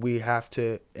we have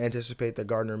to anticipate that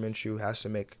Gardner Minshew has to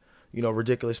make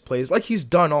ridiculous plays like he's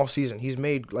done all season. He's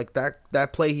made like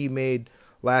that play he made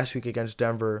last week against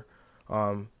Denver.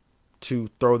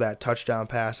 To throw that touchdown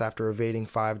pass after evading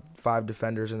five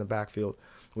defenders in the backfield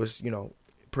was,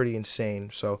 pretty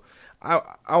insane. So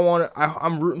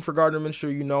I'm rooting for Gardner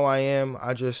Minshew. I am.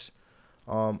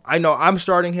 I know I'm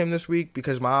starting him this week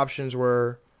because my options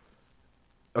were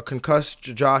a concussed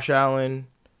Josh Allen,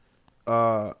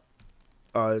 Sam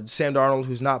Darnold,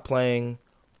 who's not playing,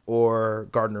 or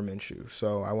Gardner Minshew.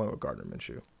 So I went with Gardner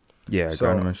Minshew. Yeah,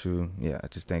 Gardner Minshew, I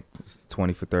just think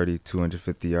 20 for 30,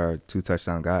 250 yard, 2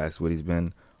 touchdown guy. That's what he's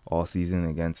been all season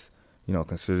against,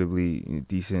 considerably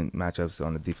decent matchups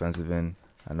on the defensive end.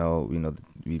 I know,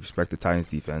 we respect the Titans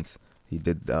defense. He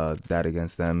did that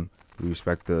against them. We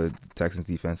respect the Texans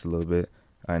defense a little bit,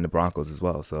 and the Broncos as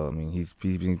well. So, I mean, he's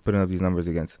been putting up these numbers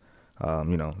against,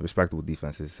 respectable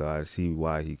defenses. So I see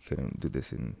why he couldn't do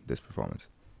this in this performance.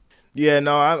 Yeah,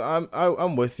 no,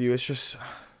 I'm with you. It's just...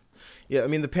 Yeah, I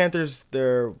mean, the Panthers,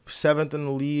 they're 7th in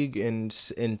the league in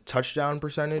touchdown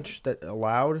percentage that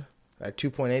allowed at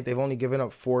 2.8. They've only given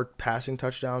up 4 passing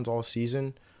touchdowns all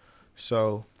season.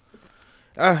 So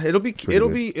it'll be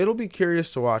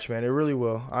curious to watch, man. It really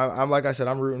will. I'm like I said,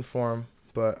 I'm rooting for him,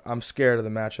 but I'm scared of the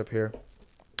matchup here.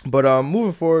 But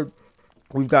moving forward,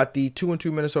 we've got the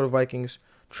 2-2 Minnesota Vikings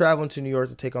traveling to New York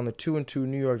to take on the 2-2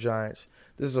 New York Giants.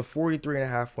 This is a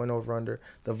 43.5 point over/under.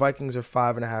 The Vikings are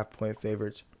 5.5 point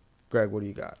favorites. Greg, what do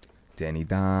you got? Danny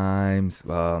Dimes.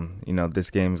 This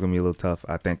game is gonna be a little tough.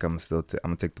 I think I'm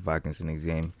gonna take the Vikings in this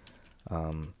game.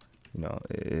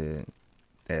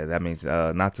 That means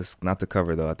not to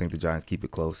cover though. I think the Giants keep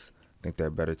it close. I think they're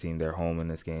a better team. They're home in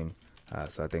this game,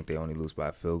 so I think they only lose by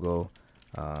a field goal.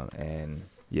 I'm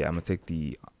gonna take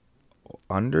the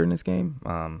under in this game.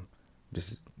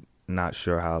 Just not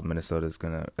sure how Minnesota's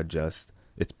gonna adjust.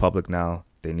 It's public now.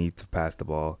 They need to pass the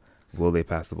ball. Will they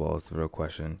pass the ball is the real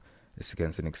question. It's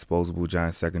against an exposable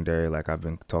Giants secondary like I've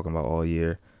been talking about all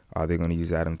year. Are they going to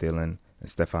use Adam Thielen and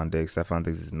Stephon Diggs? Stephon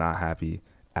Diggs is not happy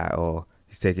at all.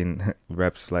 He's taking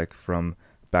reps like from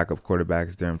backup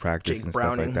quarterbacks during practice Jake and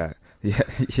Browning. stuff like that.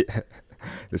 Yeah.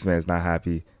 This man's not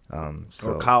happy.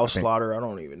 Or Kyle Slaughter. I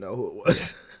don't even know who it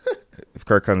was. If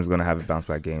Kirk Cousins is going to have a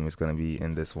bounce-back game, it's going to be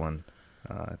in this one.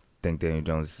 I think Daniel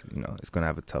Jones, is going to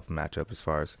have a tough matchup as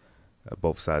far as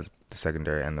both sides, the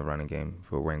secondary and the running game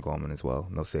for Wayne Gallman as well.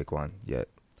 No Saquon yet.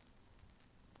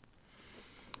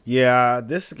 Yeah,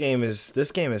 this game is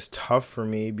tough for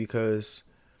me because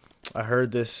I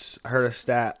heard a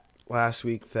stat last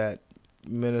week that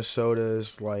Minnesota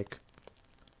is like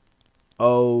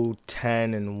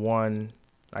 0-10-1,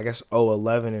 I guess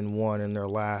 0-11-1 in their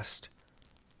last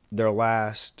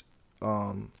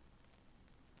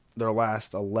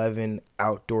 11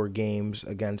 outdoor games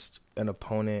against an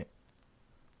opponent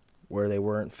where they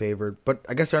weren't favored. But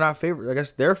I guess they're not favored. I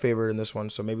guess they're favored in this one,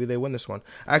 so maybe they win this one.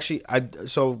 Actually,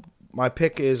 so my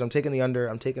pick is I'm taking the under.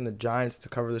 I'm taking the Giants to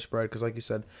cover the spread because, like you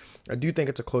said, I do think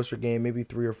it's a closer game, maybe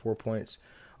 3 or 4 points.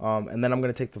 And then I'm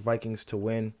going to take the Vikings to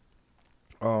win.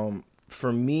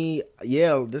 For me,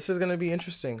 yeah, this is gonna be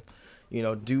interesting.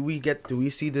 Do we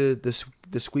see the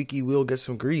squeaky wheel get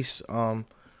some grease?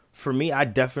 For me, I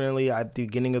definitely at the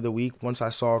beginning of the week, once I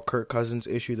saw Kirk Cousins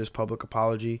issue this public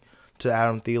apology to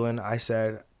Adam Thielen, I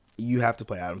said, you have to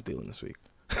play Adam Thielen this week.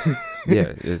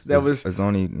 Yeah, there's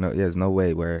no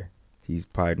way where he's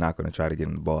probably not going to try to get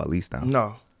him the ball at least now.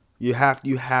 No, you have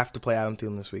to play Adam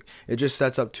Thielen this week. It just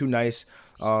sets up too nice.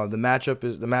 The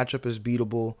matchup is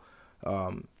beatable.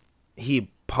 He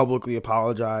publicly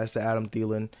apologized to Adam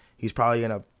Thielen. He's probably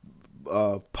gonna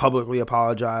publicly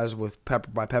apologize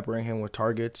by peppering him with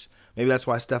targets. Maybe that's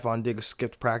why Stephon Diggs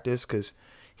skipped practice, because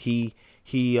he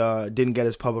didn't get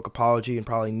his public apology and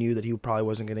probably knew that he probably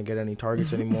wasn't going to get any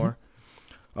targets anymore.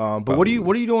 But what are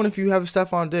you doing if you have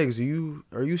Stephon Diggs?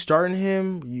 Are you starting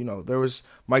him? There was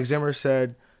Mike Zimmer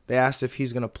said, they asked if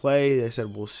he's going to play. They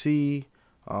said we'll see.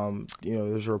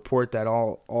 There's a report that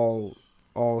all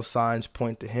signs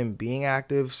point to him being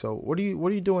active. So what are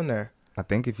you doing there? I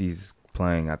think if he's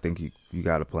playing, I think you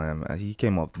got to play him. He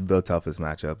came off the toughest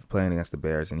matchup, playing against the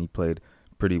Bears, and he played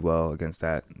pretty well against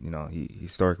that. He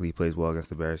historically plays well against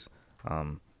the Bears.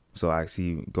 So I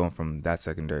see going from that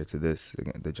secondary to this,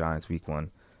 the Giants week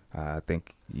 1, I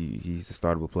think he's a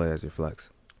startable player as your flex.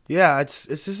 Yeah,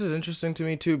 this is interesting to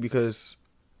me too, because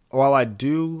while I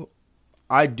do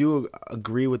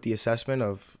agree with the assessment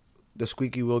of the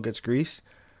squeaky wheel gets grease,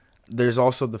 there's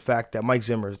also the fact that Mike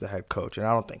Zimmer is the head coach, and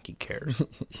I don't think he cares.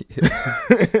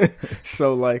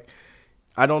 So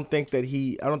I don't think that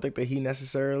he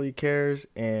necessarily cares,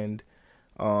 and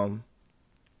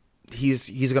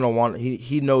he's gonna want.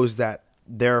 He knows that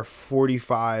they're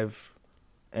 45-1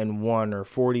 or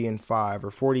 40-5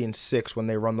 or 40-6 when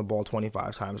they run the ball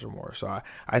 25 times or more. So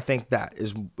I think that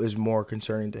is more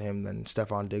concerning to him than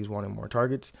Stephon Diggs wanting more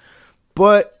targets.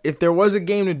 But if there was a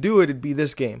game to do it, it'd be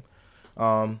this game.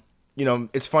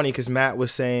 It's funny because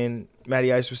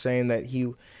Matty Ice was saying that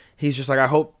he's just like, I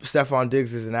hope Stephon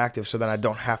Diggs isn't active so then I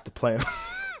don't have to play him.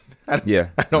 I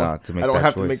don't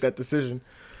have to make that decision.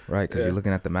 Right, because you're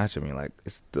looking at the matchup.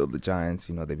 It's still the Giants.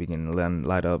 They begin to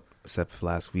light up, except for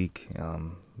last week,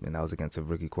 and that was against a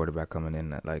rookie quarterback coming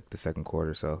in at the second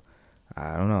quarter. So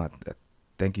I don't know. I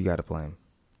think you got to play him.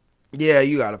 Yeah,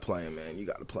 you got to play him, man. You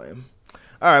got to play him.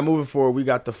 All right, moving forward, we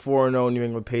got the 4-0 New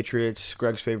England Patriots,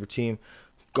 Greg's favorite team,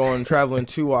 traveling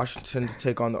to Washington to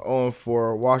take on the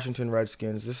 0-4 Washington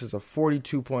Redskins. This is a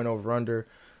 42-point over-under.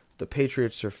 The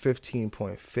Patriots are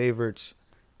 15-point favorites.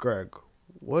 Greg,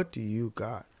 what do you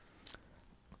got?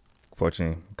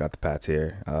 Fortunately, got the Pats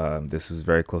here. This was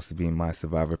very close to being my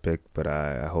survivor pick, but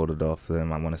I hold it off for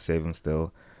them. I want to save them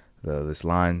still. This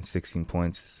line, 16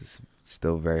 points, is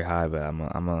still very high, but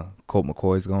I'm a Colt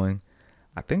McCoy's going.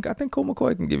 I think Colt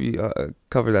McCoy can give you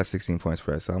cover that 16 point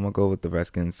spread. So I'm gonna go with the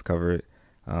Redskins, cover it,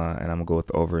 and I'm gonna go with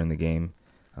the over in the game.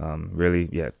 Tom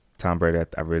Brady,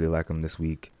 I really like him this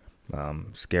week.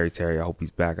 Scary Terry, I hope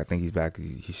he's back. I think he's back.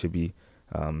 He should be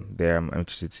there. I'm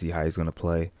interested to see how he's gonna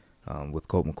play with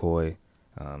Colt McCoy,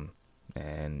 and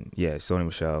Sony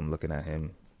Michel. I'm looking at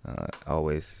him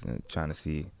always, trying to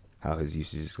see how his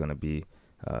usage is gonna be.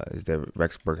 Is there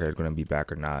Rex Burkhead going to be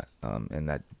back or not? And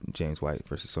that James White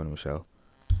versus Sony Michel.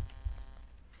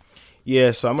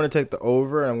 Yeah, so I'm going to take the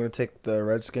over, and I'm going to take the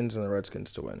Redskins and the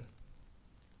Redskins to win.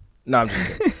 No, I'm just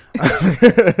kidding. I'm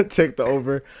going to take the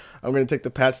over. I'm going to take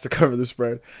the Pats to cover the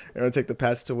spread. I'm going to take the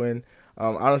Pats to win.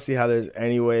 I don't see how there's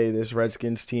any way this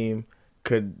Redskins team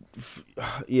could.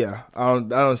 I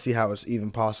don't see how it's even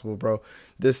possible, bro.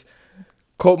 This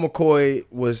Colt McCoy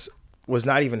was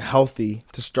not even healthy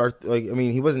to start.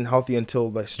 He wasn't healthy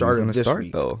until start of this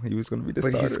week. Though he was going to be the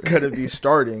starter. But he's going to be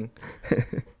starting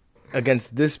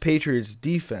against this Patriots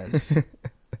defense,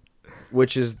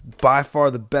 which is by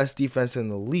far the best defense in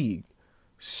the league.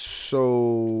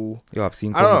 So I've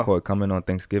seen Colt McCoy come in on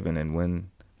Thanksgiving and win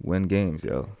games,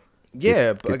 yo.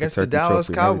 Yeah, but against the Dallas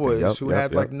Cowboys, who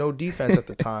had no defense at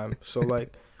the time. So I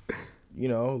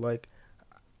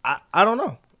don't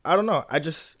know. I'm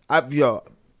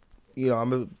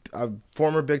a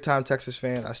former big time Texas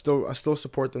fan. I still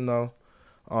support them though.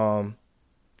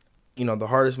 The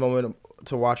hardest moment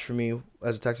to watch for me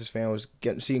as a Texas fan was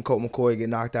seeing Colt McCoy get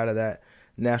knocked out of that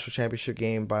national championship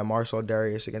game by Marcel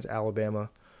Darius against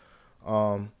Alabama.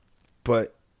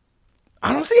 But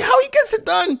I don't see how he gets it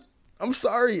done. I'm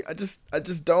sorry. I just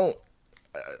don't.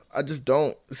 I just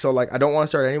don't. So I don't want to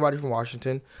start anybody from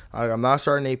Washington. I'm not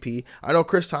starting AP. I know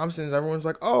Chris Thompson. Everyone's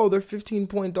like, oh, they're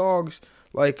 15-point dogs.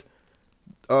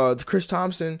 Chris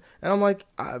Thompson, and I'm like,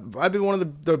 I've been one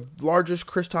of the largest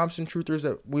Chris Thompson truthers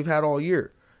that we've had all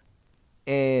year,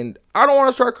 and I don't want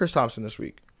to start Chris Thompson this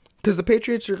week because the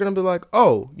Patriots are going to be like,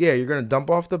 oh yeah, you're going to dump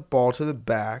off the ball to the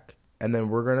back and then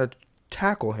we're gonna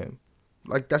tackle him.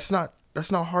 Like that's not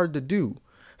hard to do.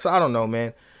 So I don't know,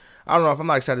 man. I don't know if I'm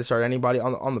not excited to start anybody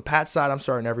on the Pat side. I'm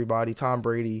starting everybody: Tom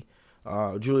Brady,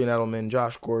 Julian Edelman,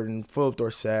 Josh Gordon, Philip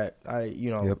Dorsett.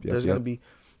 There's gonna be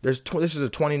this is a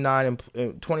 29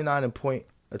 point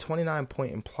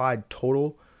implied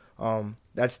total.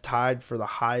 That's tied for the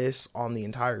highest on the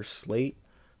entire slate.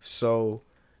 So,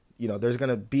 there's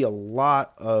gonna be a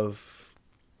lot of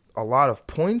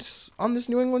points on this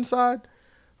New England side.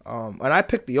 And I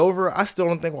picked the over. I still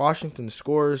don't think Washington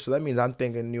scores, so that means I'm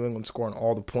thinking New England scoring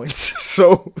all the points.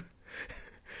 So,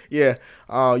 yeah,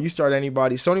 you start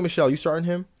anybody. Sony Michel, you starting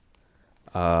him?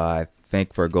 I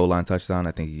think for a goal line touchdown,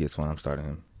 I think he gets one. I'm starting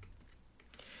him.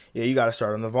 Yeah, you got to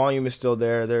start him. The volume is still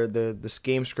there. The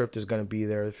game script is going to be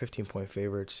there. The 15-point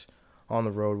favorites on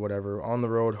the road, whatever. On the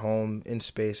road, home, in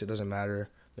space, it doesn't matter.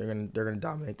 They're gonna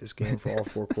dominate this game for all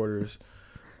 4 quarters.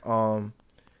 I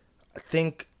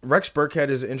think Rex Burkhead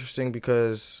is interesting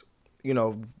because,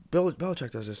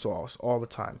 Belichick does this to us all the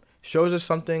time. Shows us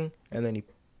something, and then he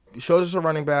shows us a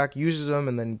running back, uses him,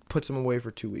 and then puts him away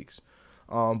for 2 weeks.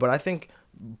 But I think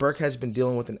Burkhead's been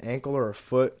dealing with an ankle or a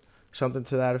foot, something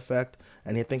to that effect,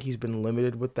 and I think he's been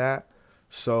limited with that.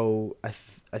 So I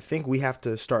think we have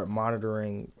to start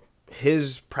monitoring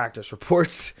his practice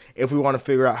reports if we want to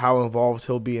figure out how involved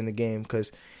he'll be in the game,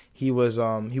 because he was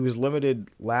limited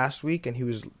last week and he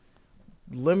was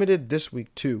limited this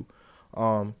week too.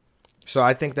 So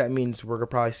I think that means we're gonna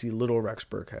probably see little Rex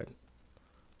Burkhead,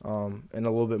 and a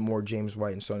little bit more James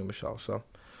White and Sony Michel. So,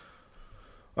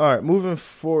 all right, moving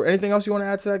forward. Anything else you want to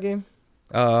add to that game?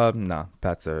 No.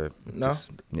 Pats are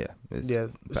yeah.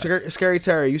 Scary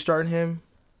Terry, you starting him?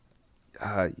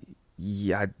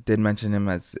 Yeah, I did mention him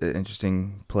as an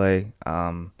interesting play.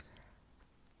 Honestly,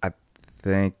 I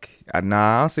think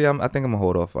I'm gonna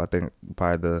hold off. I think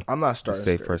probably I'm not starting the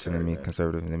safe Scary person Terry, in me, man.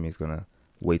 conservative in me, is gonna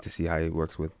wait to see how he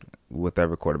works with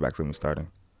whatever quarterback's gonna be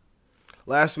starting.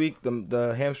 Last week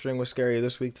the hamstring was scary.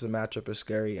 This week the matchup is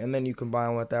scary, and then you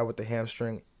combine with the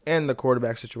hamstring and the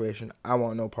quarterback situation. I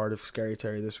want no part of Scary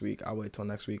Terry this week. I'll wait till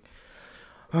next week.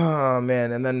 Oh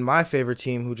man! And then my favorite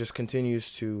team, who just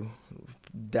continues to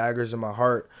daggers in my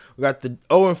heart. We got the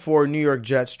 0-4 New York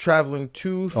Jets traveling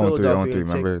to Philadelphia. 0-3,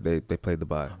 remember they played the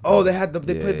bye. Oh, they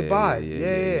played the bye.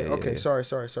 Yeah. Okay, sorry.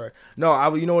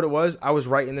 No, you know what it was? I was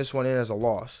writing this one in as a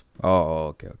loss.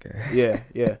 Oh, okay.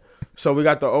 Yeah. So we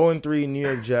got the 0-3 New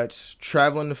York Jets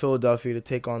traveling to Philadelphia to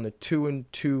take on the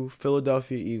 2-2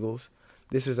 Philadelphia Eagles.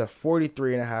 This is a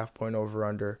 43.5 point over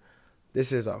under.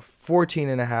 This is a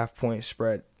 14.5 point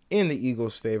spread in the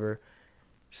Eagles' favor.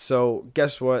 So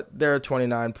guess what? They're a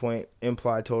 29 point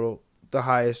implied total, the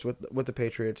highest with the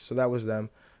Patriots. So that was them.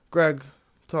 Greg,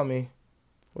 tell me,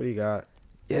 what do you got?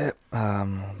 Yeah,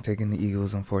 taking the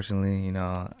Eagles, unfortunately.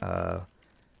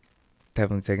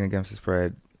 Definitely taking against the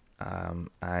spread.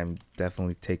 I'm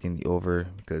definitely taking the over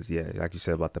because, like you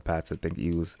said about the Pats, I think the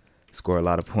Eagles score a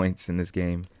lot of points in this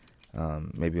game.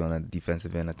 Maybe on the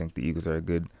defensive end, I think the Eagles are a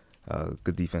good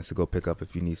defense to go pick up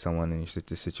if you need someone in your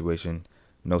situation.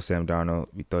 No Sam Darnold.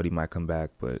 We thought he might come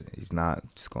back, but he's not.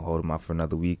 Just going to hold him out for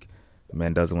another week. The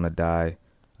man doesn't want to die.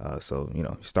 So,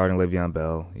 starting Le'Veon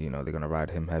Bell, they're going to ride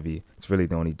him heavy. It's really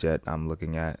the only Jet I'm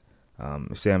looking at.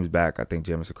 If Sam's back, I think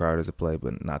Jamison Crowder is a play,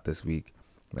 but not this week.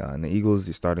 And the Eagles,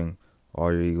 you're starting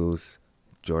all your Eagles,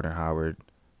 Jordan Howard,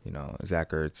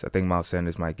 Zach Ertz. I think Miles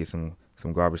Sanders might get some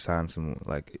garbage time,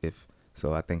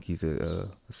 so I think he's a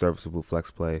serviceable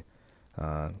flex play.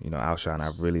 Alshon,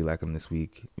 I really like him this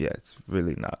week. Yeah, it's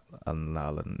really not an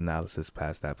analysis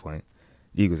past that point.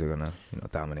 The Eagles are gonna,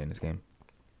 dominate this game.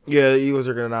 Yeah, the Eagles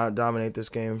are gonna dominate this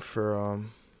game for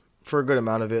a good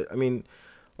amount of it. I mean,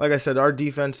 like I said,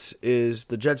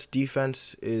 the Jets'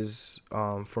 defense is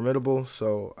formidable.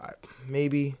 So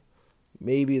maybe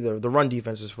the run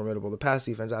defense is formidable. The pass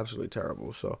defense is absolutely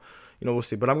terrible. So we'll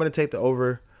see. But I'm gonna take the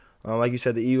over. Like you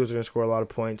said, the Eagles are gonna score a lot of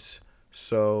points.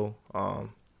 So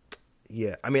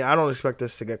yeah, I mean, I don't expect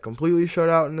us to get completely shut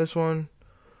out in this one.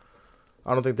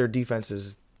 I don't think their defense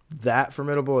is that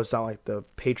formidable. It's not like the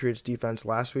Patriots' defense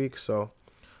last week. So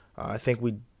I think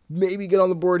we maybe get on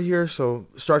the board here. So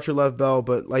start your Lev Bell.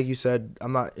 But like you said,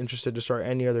 I'm not interested to start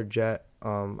any other Jet.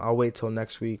 I'll wait till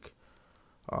next week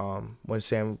when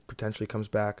Sam potentially comes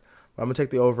back. I'm going to take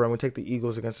the over. I'm going to take the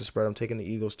Eagles against the spread. I'm taking the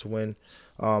Eagles to win.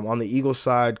 On the Eagles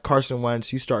side, Carson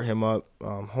Wentz, you start him up.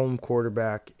 Home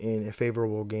quarterback in a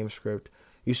favorable game script.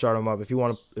 You start him up. If you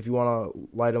want to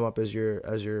light him up as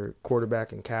your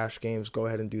quarterback in cash games, go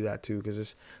ahead and do that too, because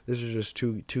this is just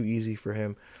too easy for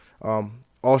him.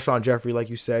 Alshon Jeffrey, like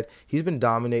you said, he's been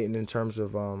dominating in terms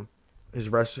of his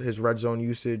red zone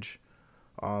usage.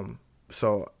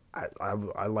 So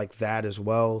I like that as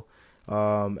well.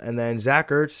 And then Zach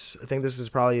Ertz, I think this is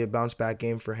probably a bounce back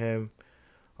game for him.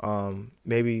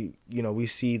 Maybe, we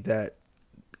see that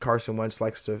Carson Wentz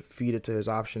likes to feed it to his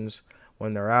options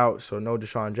when they're out. So no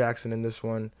Deshaun Jackson in this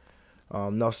one.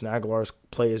 Nelson Aguilar's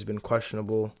play has been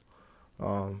questionable.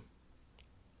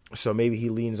 So maybe he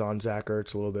leans on Zach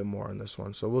Ertz a little bit more in this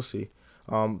one. So we'll see.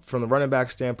 From the running back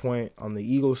standpoint, on the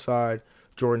Eagles side,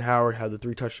 Jordan Howard had the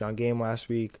 3-touchdown game last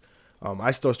week.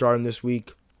 I still start him this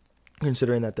week,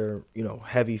 considering that they're,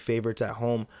 heavy favorites at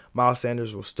home. Miles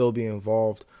Sanders will still be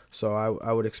involved, so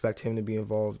I would expect him to be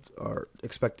involved or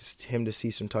expect him to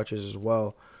see some touches as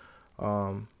well.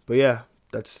 But yeah,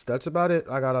 that's about it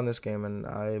I got on this game, and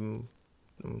I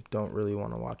don't really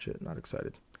want to watch it. Not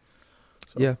excited.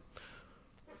 So. Yeah.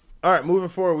 All right, moving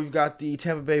forward, we've got the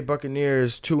Tampa Bay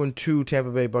Buccaneers, 2-2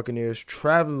 Tampa Bay Buccaneers,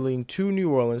 traveling to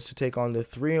New Orleans to take on the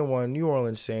 3-1 New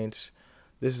Orleans Saints.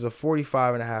 This is a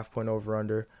 45.5-point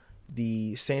over-under.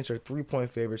 The Saints are 3-point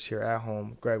favorites here at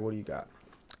home. Greg, what do you got?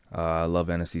 I love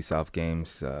NFC South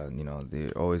games.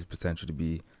 There's always potential to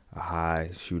be a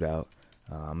high shootout.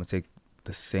 I'm going to take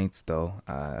the Saints, though.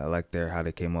 I like how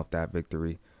they came off that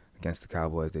victory against the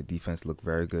Cowboys. Their defense looked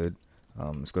very good.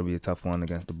 It's going to be a tough one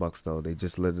against the Bucs, though. They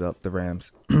just lit up the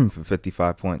Rams for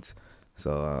 55 points.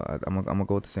 So I'm going to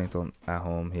go with the Saints at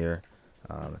home here.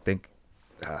 I think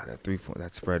that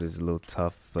spread is a little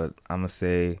tough, but I'm going to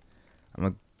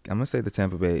say the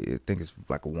Tampa Bay. I think it's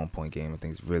like a 1-point game. I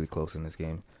think it's really close in this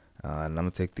game. And I'm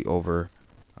going to take the over.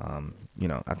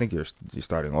 I think you're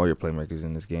starting all your playmakers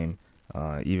in this game.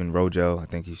 Even Rojo, I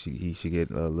think he should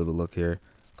get a little look here.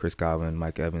 Chris Godwin,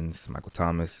 Mike Evans, Michael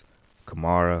Thomas,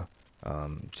 Kamara,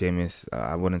 Jameis.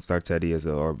 I wouldn't start Teddy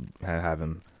or have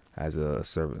him as a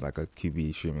servant, like a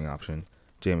QB streaming option.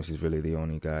 Jameis is really the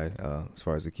only guy as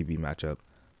far as the QB matchup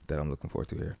that I'm looking forward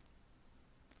to here.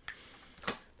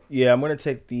 Yeah, I'm gonna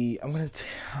take the over.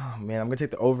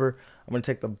 I'm gonna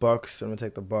take the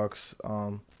Bucs.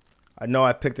 I know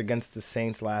I picked against the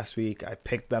Saints last week. I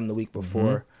picked them the week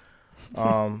before.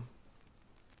 Mm-hmm.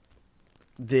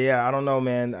 Yeah, I don't know,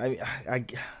 man. I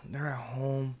they're at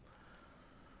home.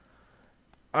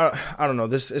 I don't know.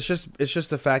 It's just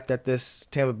the fact that this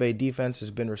Tampa Bay defense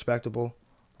has been respectable.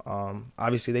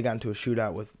 Obviously they got into a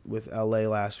shootout with LA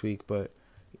last week, but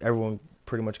everyone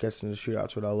pretty much gets into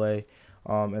shootouts with LA.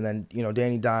 And then,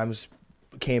 Danny Dimes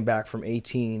came back from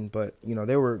 18, but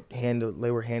they were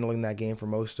handling that game for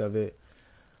most of it.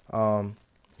 But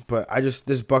this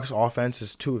Bucs offense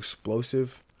is too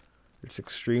explosive. It's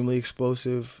extremely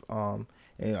explosive.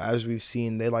 And as we've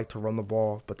seen, they like to run the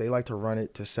ball, but they like to run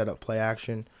it to set up play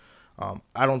action.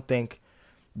 I don't think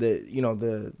that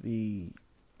the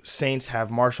Saints have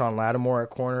Marshawn Lattimore at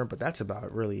corner, but that's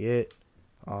about really it.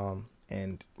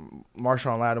 And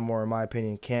Marshawn Lattimore, in my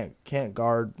opinion, can't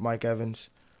guard Mike Evans.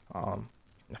 I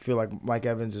feel like Mike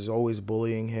Evans is always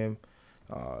bullying him.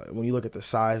 When you look at the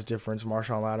size difference,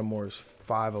 Marshawn Lattimore is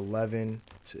 5'11",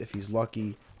 if he's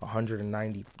lucky,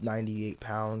 98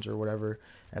 pounds or whatever.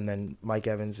 And then Mike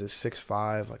Evans is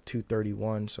 6'5", like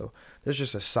 231. So there's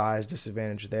just a size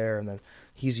disadvantage there. And then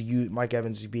Mike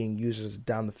Evans is being used as a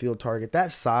down the field target.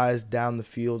 That size down the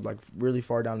field, like really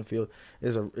far down the field,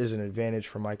 is an advantage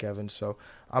for Mike Evans. So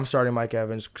I'm starting Mike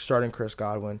Evans, starting Chris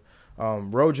Godwin.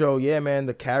 Rojo, yeah, man,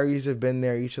 the carries have been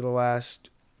there each of the last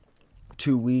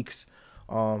 2 weeks.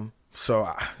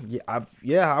 So I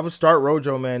would start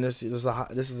Rojo, man. This is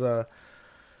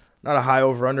not a high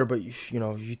over-under, but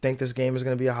you think this game is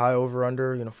going to be a high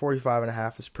over-under,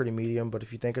 45.5 is pretty medium, but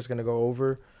if you think it's going to go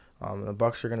over, the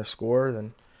Bucs are going to score,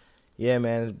 then yeah,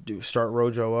 man, start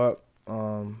Rojo up.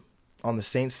 On the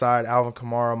Saints side, Alvin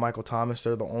Kamara, Michael Thomas,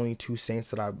 they're the only two Saints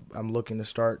that I'm looking to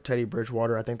start. Teddy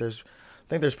Bridgewater, I think there's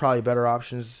probably better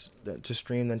options to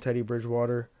stream than Teddy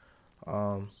Bridgewater.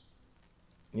 But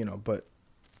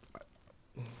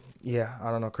yeah, I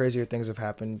don't know. Crazier things have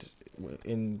happened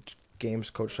in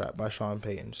games coached by Sean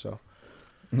Payton. So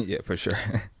yeah, for sure.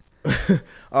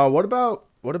 What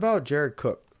about Jared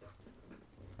Cook?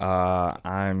 He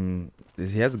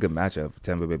has a good matchup.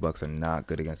 Tampa Bay Bucs are not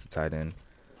good against the tight end,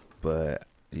 but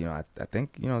I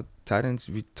think tight ends.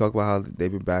 We talk about how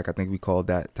they've been back. I think we called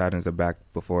that tight ends are back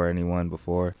before anyone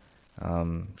before.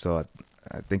 So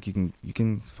I think you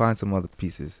can find some other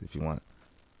pieces if you want.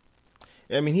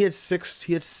 I mean, he had six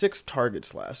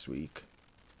targets last week.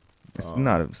 It's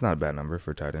not a bad number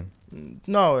for tight end.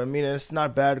 No, I mean, it's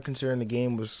not bad considering the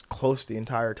game was close the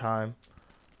entire time.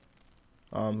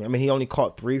 I mean, he only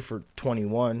caught 3 for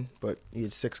 21, but he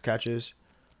had 6 catches.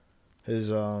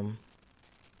 His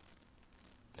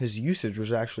usage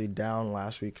was actually down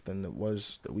last week than it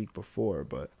was the week before,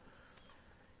 but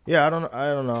Yeah, I don't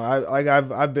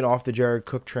know. I've been off the Jared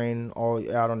Cook train all.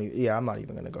 I don't even. Yeah, I'm not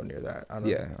even gonna go near that. I don't.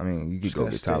 Yeah, I mean, you could Just go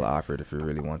gonna get stay. Tyler Eifert if you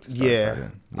really want to start Yeah, tight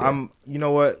end. Yeah. You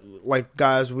know what? Like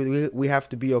guys, we have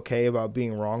to be okay about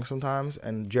being wrong sometimes.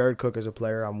 And Jared Cook is a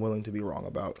player I'm willing to be wrong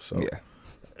about. So Yeah.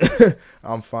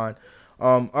 I'm fine.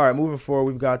 All right, moving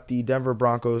forward, we've got the Denver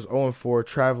Broncos 0-4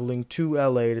 traveling to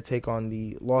LA to take on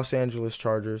the Los Angeles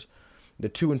Chargers. The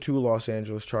 2-2 Los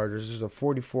Angeles Chargers. This is a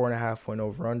 44.5-point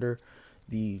over/under.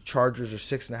 The Chargers are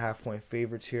 6.5-point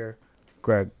favorites here.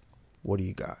 Greg, what do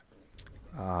you got?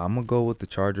 I'm going to go with the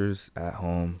Chargers at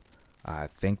home. I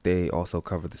think they also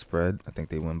cover the spread. I think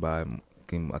they win by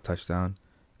a touchdown.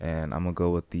 And I'm going to go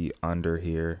with the under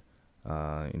here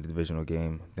in the divisional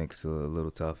game. I think it's a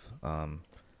little tough.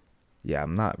 Yeah,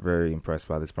 I'm not very impressed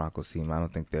by this Broncos team. I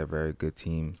don't think they're a very good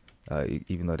team,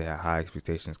 even though they had high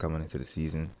expectations coming into the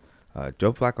season.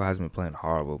 Joe Flacco hasn't been playing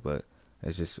horrible, but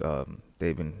it's just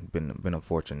they've been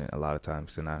unfortunate a lot of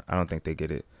times, and I don't think they get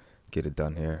it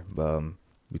done here. But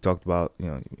we talked about,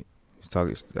 I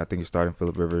think you're starting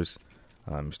Phillip Rivers,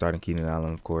 you're starting Keenan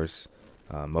Allen, of course.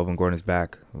 Melvin Gordon's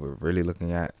back. We're really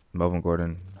looking at Melvin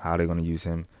Gordon. How are they going to use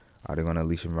him? Are they going to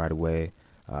unleash him right away?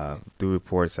 Through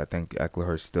reports, I think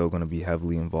Eckler is still going to be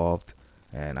heavily involved,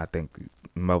 and I think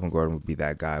Melvin Gordon would be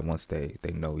that guy once they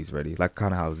know he's ready. Like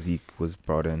kind of how Zeke was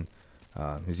brought in.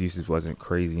 His usage wasn't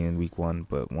crazy in week 1,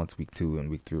 but once week 2 and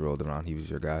week 3 rolled around, he was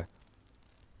your guy.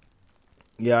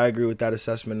 Yeah, I agree with that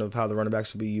assessment of how the running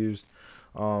backs will be used.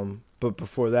 But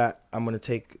before that, I'm gonna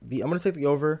take the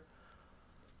over.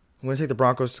 I'm gonna take the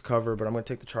Broncos to cover, but I'm gonna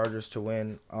take the Chargers to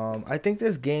win. I think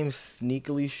this game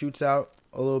sneakily shoots out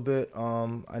a little bit.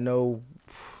 I know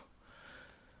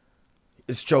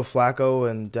it's Joe Flacco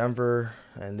and Denver,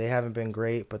 and they haven't been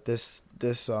great, but this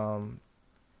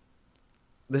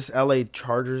LA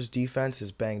Chargers defense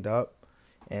is banged up,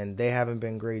 and they haven't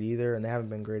been great either, and they haven't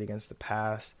been great against the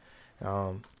pass.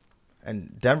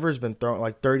 And Denver's been throwing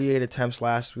like 38 attempts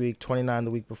last week, 29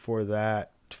 the week before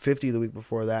that, 50 the week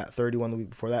before that, 31 the week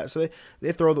before that. So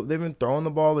they've been throwing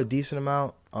the ball a decent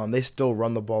amount. They still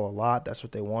run the ball a lot. That's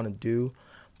what they want to do.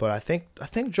 But I think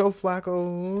Joe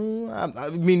Flacco. I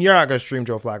mean, you're not gonna stream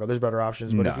Joe Flacco. There's better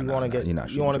options. But if you want to go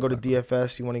to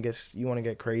DFS, you want to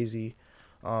get crazy.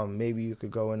 Maybe you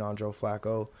could go in on Joe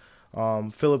Flacco.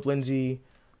 Phillip Lindsay,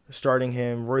 starting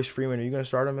him. Royce Freeman, are you gonna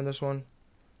start him in this one?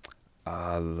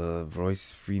 The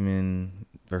Royce Freeman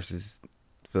versus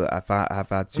Phil. I've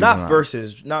had to not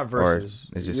versus.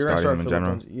 It's just starting him in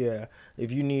general. Lindsay. Yeah,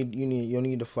 if you'll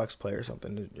need to flex play or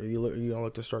something. Are you gonna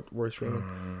look to start Royce Freeman?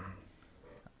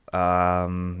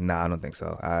 Nah, I don't think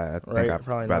so. I think I'd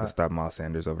rather start Miles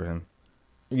Sanders over him.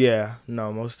 Yeah,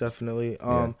 no, most definitely.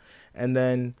 And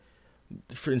then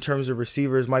in terms of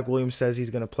receivers, Mike Williams says he's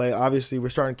going to play. Obviously, we're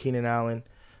starting Keenan Allen.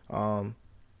 Austin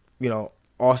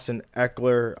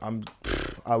Eckler.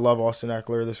 I love Austin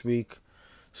Eckler this week.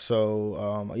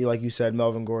 So, like you said,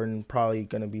 Melvin Gordon probably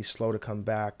going to be slow to come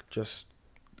back. Just,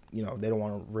 they don't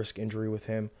want to risk injury with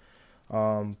him.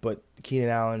 But Keenan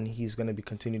Allen, he's going to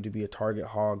continue to be a target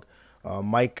hog.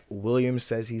 Mike Williams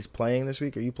says he's playing this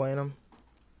week. Are you playing him?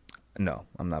 No,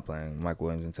 I'm not playing Mike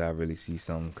Williams until I really see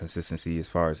some consistency as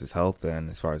far as his health and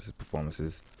as far as his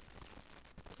performances.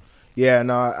 Yeah,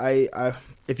 no, I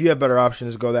if you have better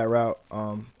options, go that route.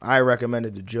 I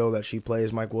recommended to Jill that she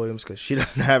plays Mike Williams because she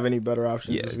doesn't have any better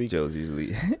options this week. Jill's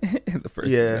usually the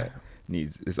person that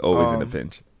is always in a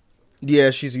pinch.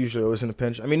 Yeah, she's usually always in a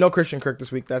pinch. I mean, no Christian Kirk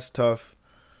this week. That's tough.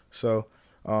 So,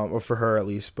 or for her at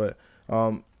least. But,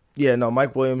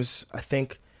 Mike Williams, I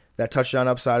think that touchdown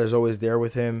upside is always there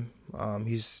with him.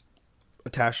 He's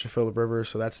attached to Phillip Rivers,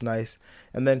 so that's nice.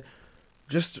 And then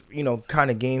just,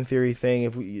 kind of game theory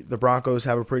thing, the Broncos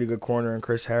have a pretty good corner in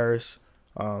Chris Harris.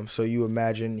 So you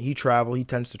imagine he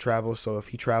tends to travel. So if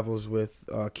he travels with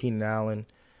Keenan Allen,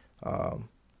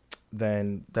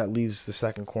 then that leaves the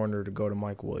second corner to go to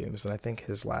Mike Williams. And I think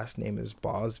his last name is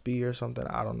Bosby or something.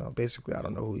 I don't know. Basically, I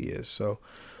don't know who he is. So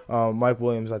Mike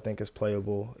Williams, I think, is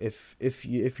playable if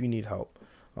you need help.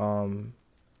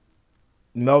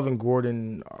 Melvin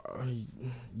Gordon,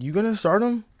 you going to start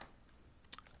him?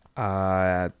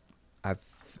 I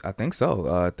think so.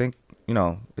 I think,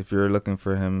 if you're looking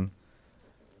for him,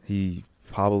 he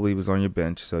probably was on your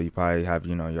bench. So you probably have,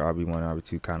 your RB1,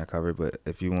 RB2 kind of covered. But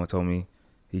if you told me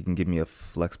he can give me a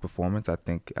flex performance, I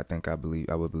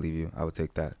would believe you. I would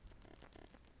take that.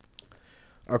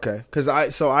 Okay, because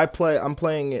I'm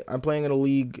playing in a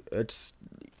league. It's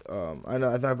I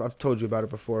know I've told you about it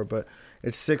before, but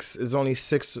it's six. There's only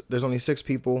six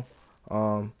people,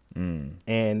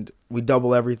 and we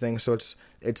double everything. So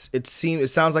it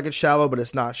sounds like it's shallow, but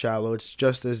it's not shallow. It's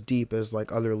just as deep as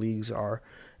like other leagues are,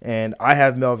 And I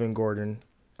have Melvin Gordon,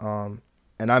 and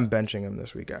I'm benching him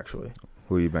this week, actually.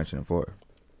 Who are you benching him for?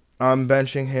 I'm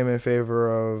benching him in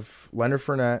favor of Leonard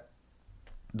Fournette,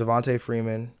 Devontae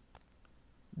Freeman,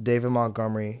 David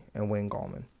Montgomery, and Wayne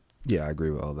Gallman. Yeah, I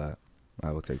agree with all that.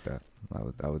 I would take that.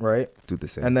 I would right? do the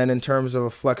same. And then in terms of a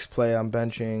flex play, I'm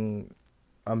benching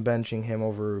him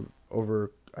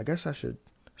over. I guess I should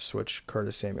switch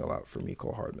Curtis Samuel out for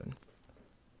Mecole Hardman.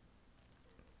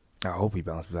 I hope he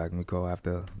bounced back, Mecole,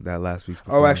 after that last week's Oh,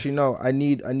 performance. actually, no. I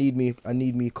need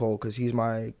Mecole because he's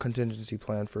my contingency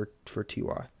plan for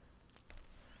Ty.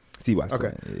 Ty's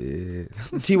Okay. playing.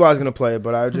 Yeah. Ty is gonna play,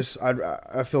 but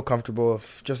I feel comfortable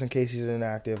if just in case he's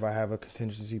inactive, I have a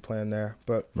contingency plan there.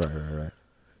 But Right.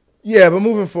 yeah, but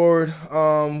moving forward,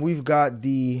 we've got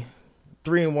the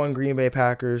 3-1 Green Bay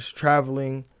Packers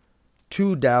traveling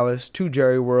to Dallas, to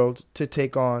Jerry World, to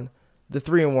take on the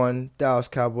 3-1 Dallas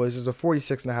Cowboys. There's a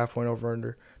 46.5 point over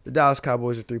under. The Dallas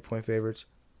Cowboys are 3-point favorites.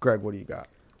 Greg, what do you got?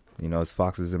 You know, it's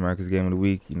Fox's America's Game of the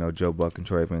Week. You know, Joe Buck and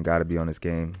Troy Aikman got to be on this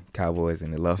game. Cowboys,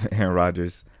 and they love Aaron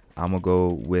Rodgers. I'm going to go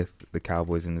with the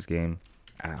Cowboys in this game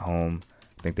at home.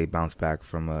 I think they bounced back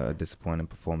from a disappointing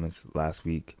performance last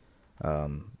week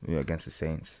against the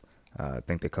Saints. I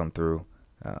think they come through.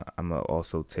 I'm going to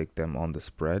also take them on the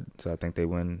spread. So I think they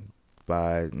win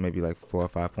by maybe like 4 or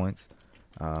 5 points.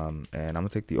 And I'm going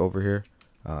to take the over here.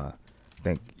 I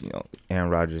think,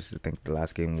 Aaron Rodgers, I think the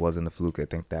last game wasn't a fluke. I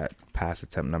think that pass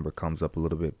attempt number comes up a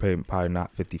little bit. Probably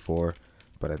not 54,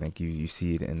 but I think you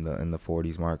see it in the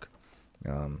 40s mark.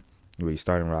 Where you're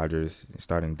starting Rodgers, you're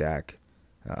starting Dak.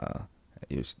 No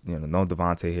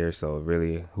Devontae here, so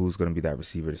really who's going to be that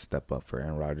receiver to step up for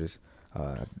Aaron Rodgers?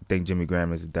 I think Jimmy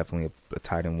Graham is definitely a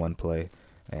tight end one play,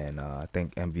 and I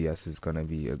think MVS is going to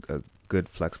be a good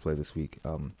flex play this week.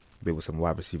 With some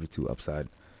wide receiver 2 upside.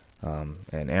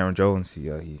 And Aaron Jones, he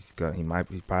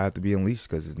probably have to be unleashed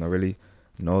because there's really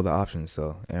no other options.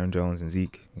 So Aaron Jones and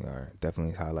Zeke are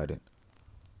definitely highlighted.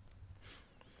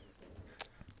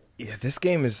 Yeah, this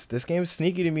game is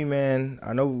sneaky to me, man.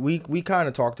 I know we kind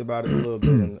of talked about it a little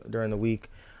bit during the week.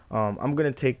 I'm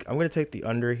gonna take the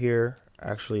under here.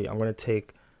 Actually, I'm gonna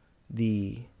take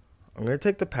the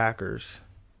Packers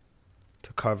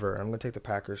to cover. I'm gonna take the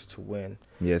Packers to win.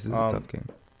 Yes, this is a tough game.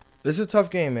 This is a tough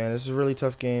game, man. This is a really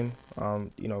tough game. I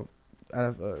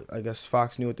guess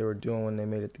Fox knew what they were doing when they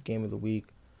made it the game of the week.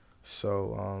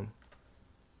 So,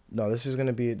 no, this is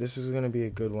gonna be a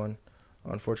good one.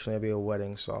 Unfortunately, I'll be at a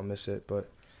wedding, so I'll miss it. But,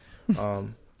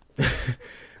 I'm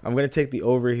gonna take the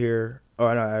over here.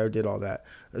 Oh, no, I already did all that.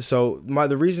 So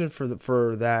the reason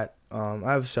for that, I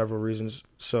have several reasons.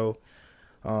 So,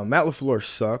 Matt LaFleur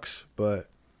sucks, but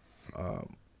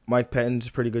Mike Pettine's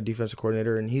a pretty good defensive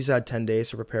coordinator, and he's had 10 days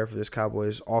to prepare for this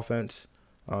Cowboys offense.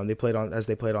 They played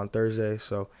on Thursday,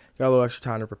 so got a little extra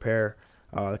time to prepare.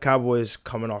 The Cowboys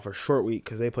coming off a short week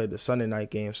because they played the Sunday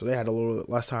night game, so they had a little bit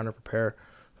less time to prepare.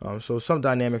 So some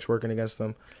dynamics working against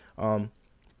them.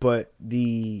 But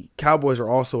the Cowboys are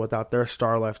also without their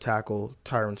star left tackle,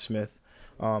 Tyron Smith.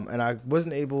 And I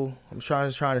wasn't able. I'm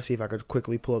trying to see if I could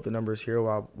quickly pull up the numbers here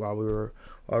while we were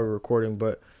recording,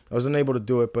 but I wasn't able to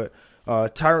do it. But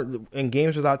in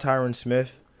games without Tyron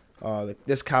Smith,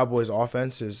 this Cowboys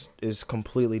offense is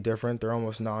completely different. They're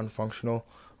almost non-functional.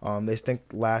 They think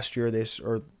last year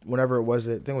or whenever it was,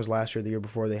 I think it was last year, the year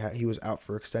before he was out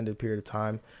for extended period of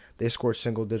time. They scored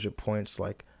single-digit points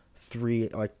like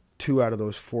 2 out of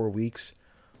those 4 weeks.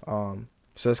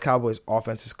 So this Cowboys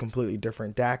offense is completely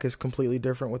different. Dak is completely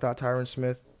different without Tyron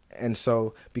Smith. And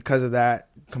so because of that,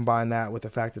 combine that with the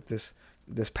fact that this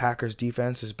Packers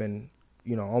defense has been,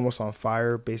 almost on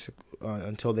fire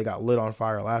until they got lit on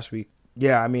fire last week.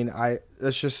 Yeah, I mean, I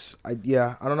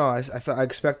don't know. I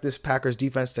expect this Packers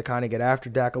defense to kind of get after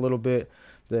Dak a little bit.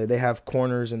 They have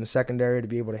corners in the secondary to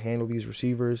be able to handle these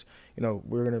receivers.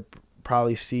 We're going to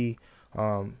probably see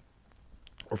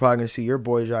your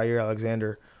boy Jair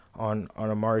Alexander on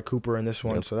Amari Cooper in this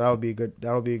one. Yep. So that'll be a good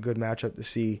matchup to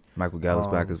see. Michael Gallup's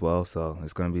back as well, so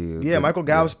it's going to be Michael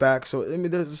Gallup's back. So I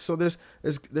mean, there's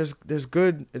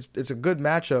good. It's a good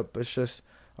matchup. It's just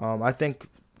I think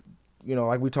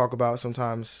like we talk about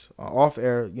sometimes off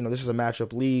air. This is a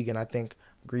matchup league, and I think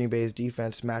Green Bay's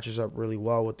defense matches up really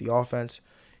well with the offense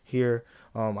here.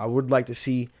 I would like to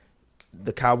see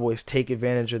the Cowboys take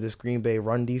advantage of this Green Bay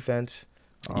run defense.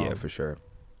 Yeah, for sure.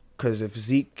 Because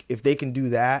if they can do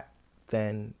that,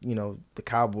 then the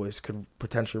Cowboys could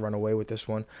potentially run away with this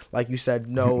one. Like you said,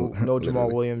 no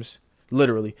Jamal Williams,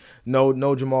 literally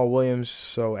no Jamal Williams.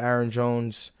 So Aaron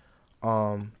Jones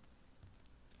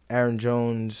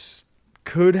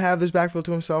could have this backfield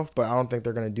to himself, but I don't think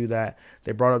they're going to do that.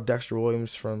 They brought up Dexter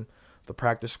Williams from the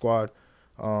practice squad.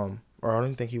 or I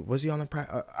don't think he on the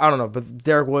practice. I don't know, but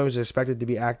Derek Williams is expected to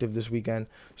be active this weekend,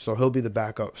 so he'll be the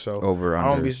backup. So Over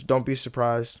under. don't be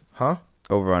surprised, huh?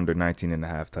 Over under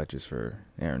 19.5 touches for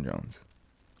Aaron Jones.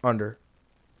 Under.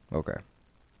 Okay.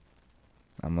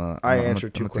 I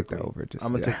answered too quickly. Take that over.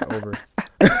 I'm gonna take the over.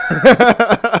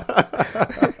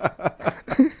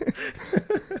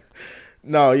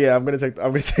 No, yeah, I'm gonna take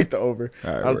the over.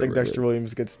 Right, I don't think Dexter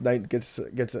Williams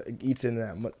eats in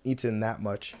that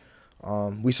much.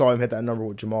 We saw him hit that number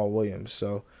with Jamal Williams.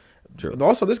 So, True.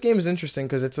 Also this game is interesting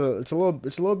because it's a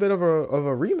little bit of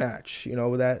a rematch. You know,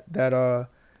 with that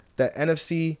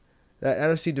NFC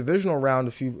divisional round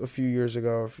a few years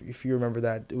ago. If you remember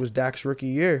that, it was Dak's rookie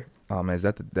year. Oh man, is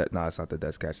that no? It's not the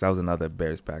Death catch. That was another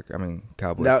Cowboys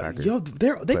Packers. Yo,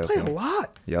 they play a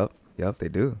lot. Yep, they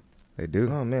do.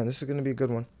 Oh man, this is gonna be a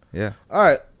good one. Yeah. All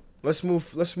right, let's move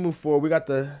forward. We got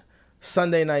the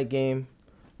Sunday night game.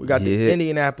 We got the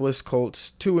Indianapolis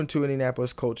Colts, 2-2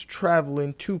 Indianapolis Colts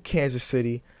traveling to Kansas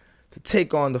City to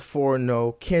take on the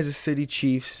 4-0 Kansas City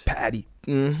Chiefs. Patty.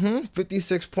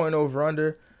 56-point over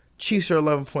under. Chiefs are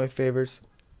 11-point favorites.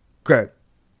 Greg,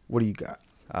 what do you got?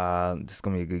 This is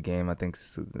gonna be a good game. I think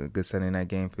it's a good Sunday night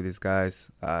game for these guys.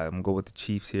 I'm gonna go with the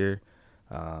Chiefs here.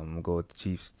 I'm gonna go with the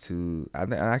Chiefs to. I'm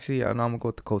gonna go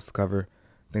with the Colts to cover.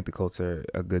 I think the Colts are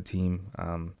a good team.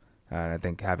 And I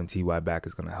think having Ty back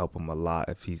is gonna help him a lot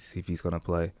if he's gonna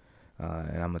play.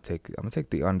 And I'm gonna take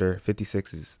the under.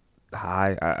 56 is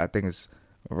high. I think it's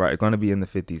right. Going to be in the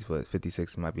 50s, but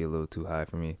 56 might be a little too high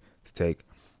for me to take.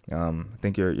 I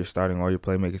think you're starting all your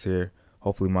playmakers here.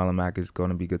 Hopefully Marlon Mack is going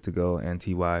to be good to go and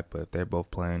Ty, but if they're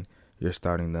both playing, you're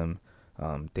starting them.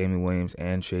 Damian Williams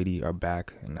and Shady are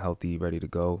back and healthy, ready to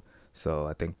go. So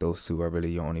I think those two are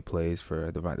really your only plays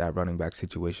for that running back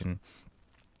situation.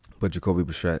 But Jacoby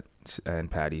Brissett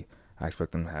and Patty, I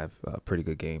expect them to have pretty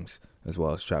good games, as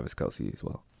well as Travis Kelce as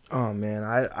well. Oh man,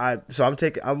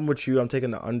 I'm with you. I'm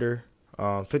taking the under.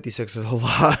 56 is a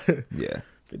lot. Yeah,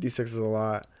 56 is a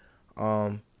lot.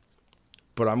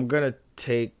 But I'm gonna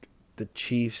take the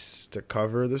Chiefs to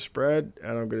cover the spread,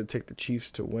 and I'm going to take the Chiefs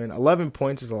to win. 11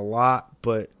 points is a lot,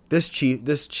 but this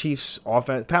Chiefs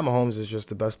offense, Pat Mahomes is just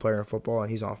the best player in football, and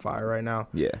he's on fire right now.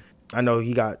 Yeah. I know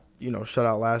he got, shut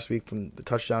out last week from the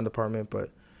touchdown department,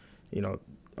 but,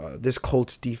 this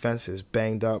Colts defense is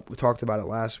banged up. We talked about it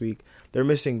last week. They're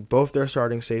missing both their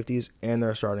starting safeties and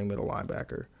their starting middle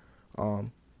linebacker.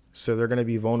 So they're going to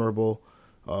be vulnerable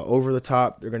over the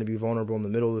top. They're going to be vulnerable in the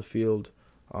middle of the field.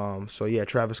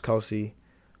 Travis Kelce,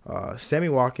 Sammy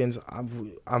Watkins.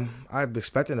 I'm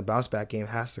expecting a bounce back game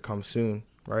has to come soon,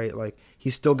 right? Like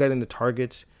he's still getting the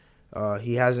targets.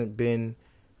 We haven't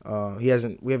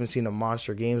seen a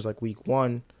monster games like week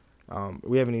 1.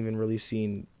 We haven't even really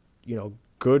seen,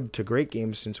 good to great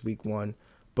games since week 1.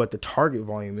 But the target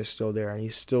volume is still there, and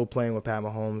he's still playing with Pat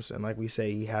Mahomes. And like we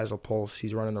say, he has a pulse.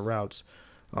 He's running the routes.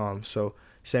 So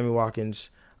Sammy Watkins,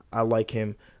 I like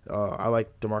him. I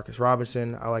like Demarcus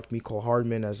Robinson. I like Mecole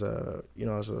Hardman as a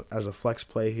flex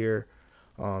play here.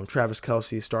 Travis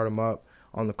Kelce, start him up.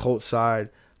 On the Colts side,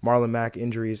 Marlon Mack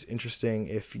injury is interesting.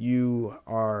 If you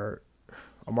are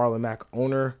a Marlon Mack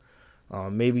owner,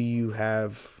 maybe you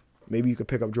could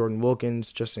pick up Jordan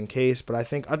Wilkins just in case. But I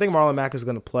think Marlon Mack is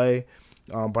going to play.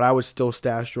 But I would still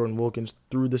stash Jordan Wilkins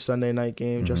through the Sunday night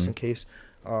game just in case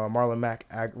Marlon Mack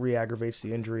re-aggravates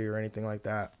the injury or anything like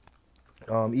that.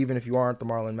 Even if you aren't the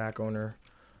Marlon Mack owner,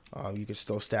 you could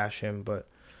still stash him. But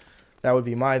that would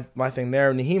be my thing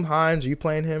there. Nyheim Hines, are you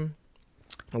playing him?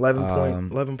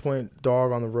 11 point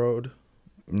dog on the road.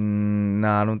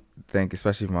 Nah, I don't think,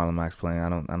 especially if Marlon Mack's playing. I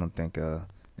don't think. And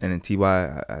in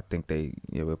Ty, I think they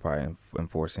will probably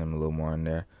enforce him a little more in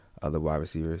their other wide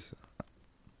receivers.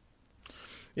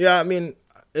 Yeah, I mean,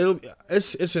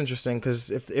 it's interesting because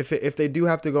if they do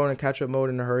have to go in a catch up mode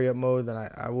and a hurry up mode, then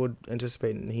I would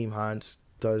anticipate Nyheim Hines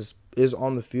is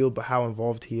on the field, but how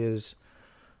involved he is,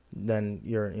 then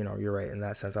you're right in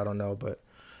that sense. I don't know, but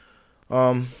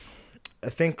I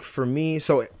think for me,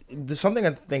 so there's something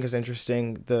I think is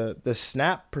interesting. The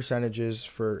snap percentages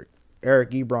for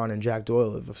Eric Ebron and Jack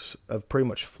Doyle have pretty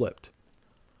much flipped.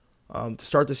 To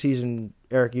start the season,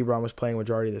 Eric Ebron was playing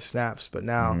majority of the snaps, but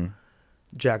now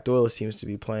Jack Doyle seems to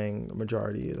be playing a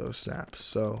majority of those snaps.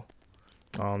 So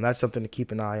that's something to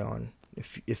keep an eye on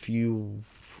if you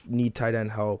need tight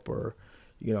end help or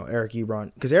Eric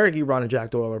Ebron, because Eric Ebron and Jack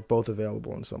Doyle are both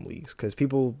available in some leagues because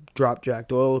people dropped Jack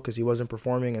Doyle because he wasn't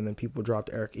performing, and then people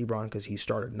dropped Eric Ebron because he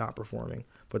started not performing.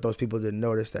 But those people didn't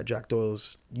notice that Jack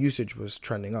Doyle's usage was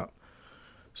trending up.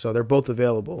 So they're both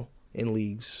available in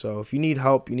leagues. So if you need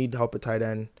help at tight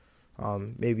end,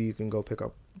 maybe you can go pick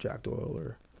up Jack Doyle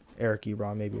or Eric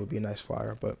Ebron. Maybe it would be a nice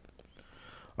flyer. But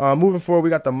Moving forward, we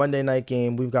got the Monday night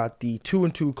game. We've got the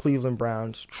 2-2 Cleveland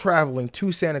Browns traveling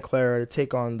to Santa Clara to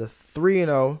take on the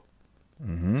 3-0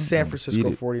 San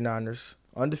Francisco 49ers.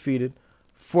 Undefeated.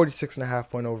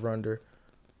 46.5-point over-under.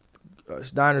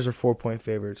 Niners are 4-point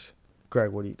favorites.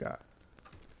 Greg, what do you got?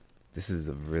 This is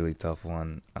a really tough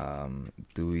one.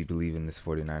 Do we believe in this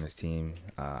 49ers team?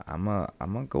 I'm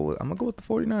gonna go with the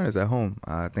 49ers at home.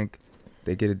 I think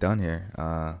they get it done here.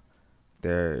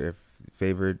 They're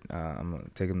favored. I'm gonna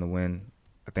take them to win.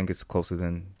 I think it's closer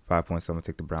than 5 points. So I'm gonna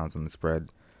take the Browns on the spread,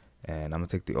 and I'm gonna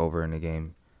take the over in the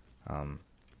game.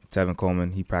 Tevin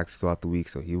Coleman, he practiced throughout the week,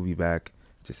 so he'll be back.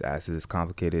 Just adds to this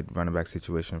complicated running back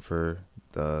situation for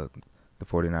the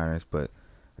 49ers, but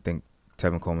I think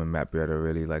Tevin Coleman, Matt Breida are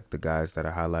really like the guys that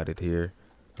are highlighted here.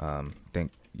 I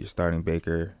think you're starting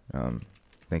Baker. I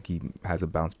think he has a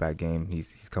bounce back game.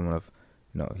 He's coming up.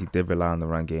 He did rely on the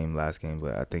run game last game,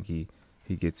 but I think he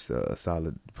gets a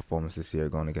solid performance this year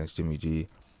going against Jimmy G.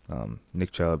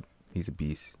 Nick Chubb, he's a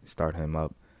beast. Start him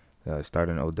up.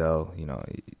 Starting Odell,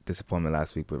 disappointment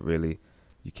last week, but really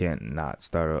you can't not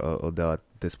start Odell at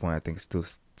this point. I think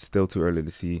it's still too early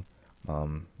to see.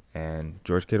 And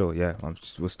George Kittle, yeah,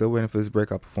 we're still waiting for this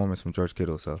breakout performance from George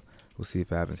Kittle, so we'll see if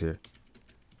it happens here.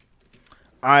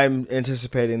 I'm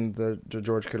anticipating the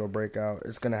George Kittle breakout.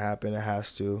 It's going to happen. It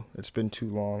has to. It's been too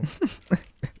long.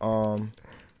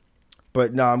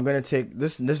 But no, I'm going to take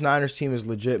this Niners team is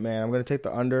legit, man. I'm going to take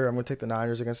the under. I'm going to take the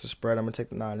Niners against the spread. I'm going to take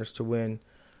the Niners to win.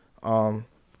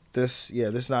 This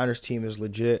Niners team is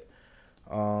legit.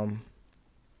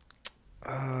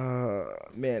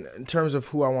 Man, in terms of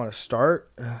who I want to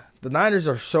start, the Niners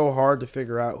are so hard to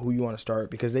figure out who you want to start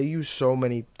because they use so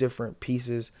many different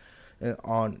pieces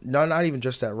on not even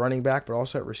just at running back, but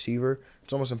also at receiver.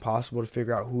 It's almost impossible to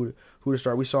figure out who to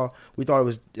start. We thought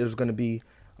it was going to be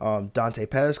Dante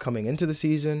Pettis coming into the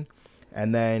season,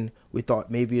 and then we thought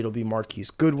maybe it'll be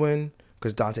Marquise Goodwin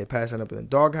because Dante Pettis ended up in the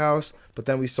doghouse. But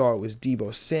then we saw it was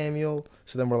Deebo Samuel.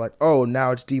 So then we're like, oh,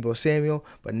 now it's Deebo Samuel.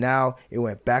 But now it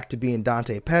went back to being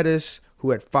Dante Pettis,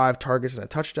 who had 5 targets and a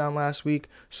touchdown last week.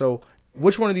 So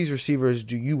which one of these receivers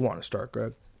do you want to start,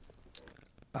 Greg?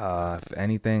 If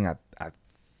anything, I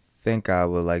think I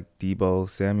would like Deebo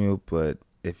Samuel. But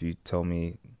if you told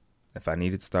me if I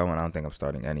needed to start one, I don't think I'm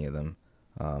starting any of them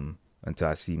until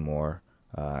I see more.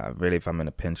 Really, if I'm in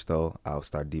a pinch, though, I'll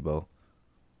start Deebo.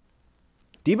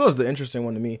 Deebo's the interesting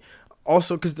one to me.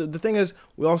 Also, because the thing is,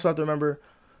 we also have to remember,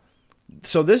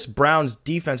 so this Browns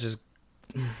defense is,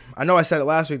 I know I said it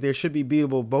last week, they should be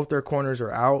beatable. Both their corners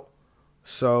are out.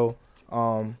 So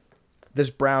this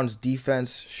Browns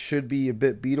defense should be a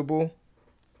bit beatable.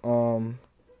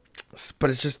 But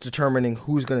it's just determining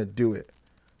who's going to do it.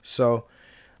 So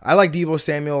I like Deebo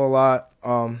Samuel a lot.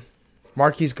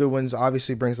 Marquise Goodwin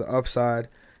obviously brings the upside.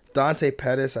 Dante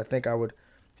Pettis, I think I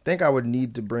would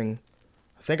need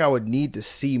to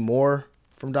see more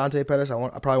from Dante Pettis.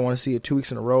 I probably want to see it 2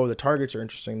 weeks in a row. The targets are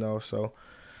interesting though. So,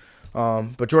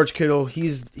 but George Kittle,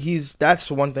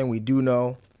 that's one thing we do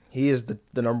know. He is the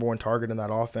number one target in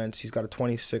that offense. He's got a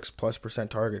 26+%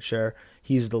 target share.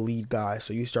 He's the lead guy,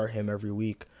 so you start him every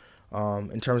week.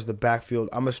 In terms of the backfield,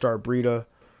 I'm gonna start Breida.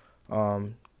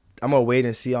 I'm gonna wait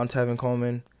and see on Tevin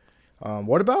Coleman.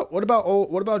 What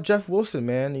about Jeff Wilson,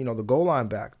 man? The goal line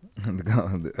back.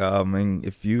 I mean,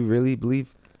 if you really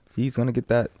believe he's gonna get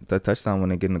that touchdown when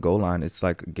they get in the goal line, it's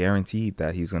like guaranteed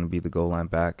that he's gonna be the goal line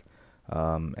back,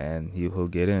 and he'll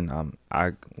get in.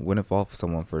 I wouldn't fault for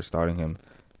someone for starting him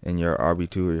in your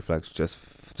RB2 or your flex just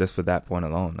for that point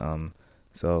alone.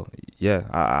 So yeah,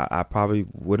 I probably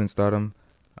wouldn't start him.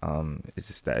 It's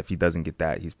just that if he doesn't get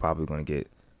that, he's probably gonna get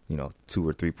 2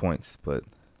 or 3 points, but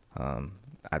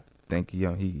I think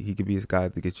he could be this guy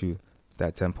to get you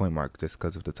that 10-point mark just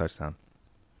because of the touchdown.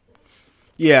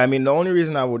 Yeah, I mean, the only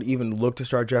reason I would even look to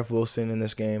start Jeff Wilson in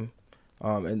this game,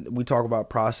 and we talk about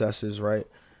processes, right?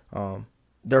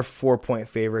 They're 4-point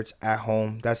favorites at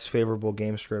home. That's favorable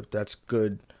game script. That's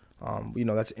good.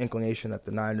 That's inclination that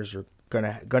the Niners are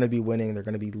gonna be winning. They're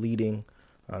gonna be leading.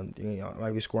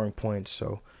 Might be scoring points.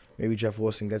 So maybe Jeff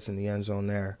Wilson gets in the end zone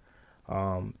there.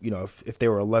 If they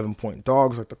were 11-point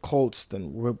dogs like the Colts,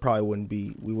 then we wouldn't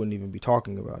even be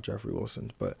talking about Jeffrey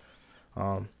Wilson. But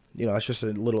that's just a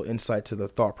little insight to the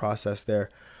thought process there.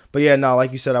 But yeah, no,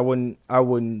 like you said, I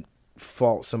wouldn't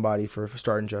fault somebody for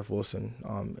starting Jeff Wilson.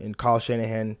 And Kyle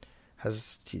Shanahan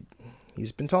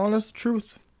he's been telling us the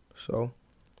truth. So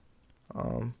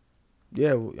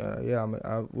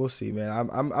we'll see, man.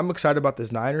 I'm excited about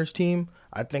this Niners team.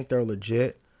 I think they're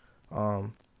legit.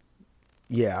 I'm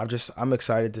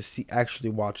excited to actually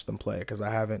watch them play because I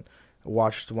haven't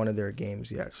watched one of their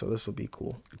games yet. So this will be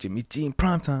cool. Jimmy G in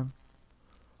primetime.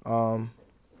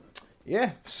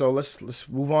 Yeah, so let's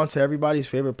move on to everybody's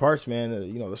favorite parts, man.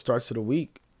 The starts of the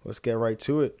week. Let's get right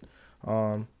to it.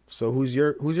 So who's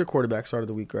your quarterback start of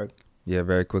the week, Greg? Yeah,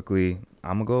 very quickly.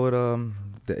 I'm gonna go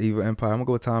with the Evil Empire. I'm gonna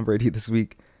go with Tom Brady this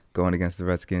week, going against the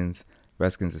Redskins.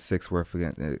 Redskins is sixth worst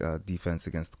defense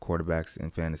against the quarterbacks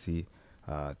in fantasy.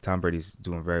 Tom Brady's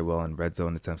doing very well in red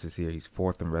zone attempts this year. He's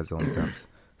fourth in red zone attempts.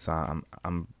 So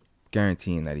I'm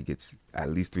guaranteeing that he gets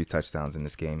at least 3 touchdowns in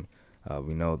this game.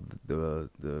 We know the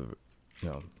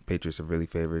Patriots are really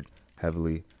favored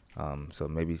heavily. So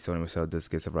maybe Sony Michel just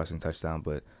gets a rushing touchdown,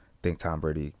 but I think Tom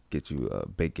Brady gets you a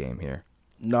big game here.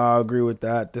 No, I agree with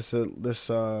that. This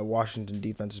Washington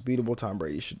defense is beatable. Tom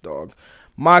Brady should dog.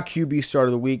 My QB start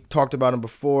of the week, talked about him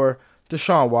before.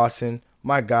 Deshaun Watson,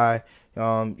 my guy.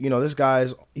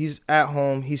 This he's at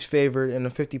home. He's favored in a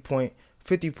 50-point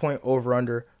over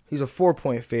under. He's a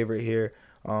 4-point favorite here.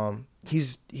 He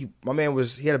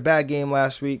had a bad game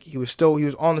last week. He was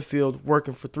on the field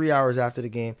working for 3 hours after the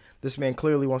game. This man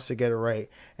clearly wants to get it right,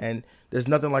 and there's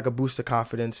nothing like a boost of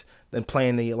confidence than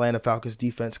playing the Atlanta Falcons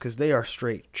defense because they are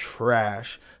straight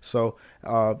trash. So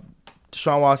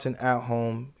Deshaun Watson at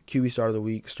home, QB start of the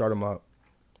week, start him up.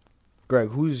 Greg,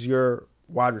 who's your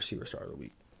wide receiver start of the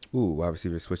week? Ooh, wide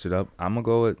receiver, switch it up. I'm gonna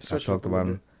go with. I talked about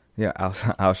him. Yeah,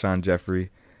 Alshon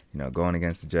Jeffrey. Going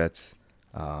against the Jets.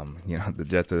 The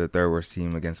Jets are the third worst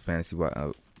team against fantasy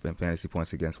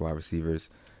points against wide receivers.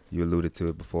 You alluded to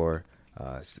it before.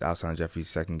 Alshon Jeffrey's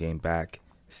second game back.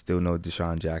 Still no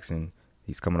Deshaun Jackson.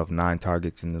 He's coming off 9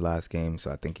 targets in the last game,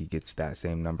 so I think he gets that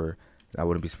same number. I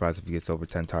wouldn't be surprised if he gets over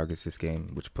 10 targets this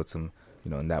game, which puts him,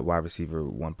 in that wide receiver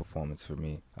 1 performance for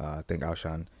me. I think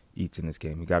Alshon eats in this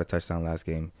game. He got a touchdown last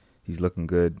game. He's looking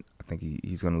good. I think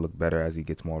he's going to look better as he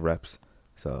gets more reps.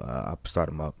 So I'll start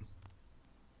him up.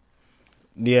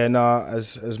 Yeah,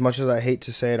 as much as I hate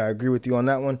to say it, I agree with you on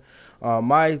that one.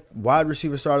 My wide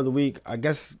receiver start of the week, I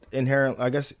guess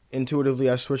intuitively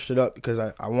I switched it up because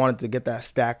I wanted to get that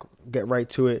stack, get right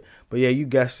to it. But yeah, you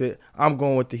guessed it. I'm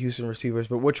going with the Houston receivers.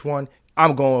 But which one?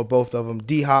 I'm going with both of them,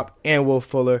 D-Hop and Will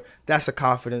Fuller. That's a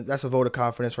vote of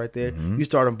confidence right there. Mm-hmm. You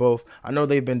start them both. I know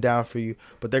they've been down for you,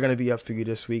 but they're going to be up for you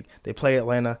this week. They play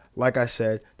Atlanta. Like I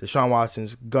said, Deshaun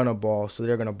Watson's going to ball, so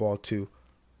they're going to ball too.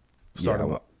 Start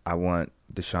them up. I want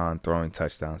Deshaun throwing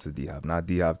touchdowns to D-Hop, not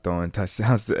D-Hop throwing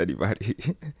touchdowns to anybody.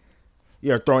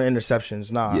 Yeah, throwing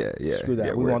interceptions. Nah, yeah. Screw that.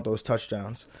 Yeah, we want those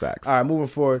touchdowns. Facts. All right, moving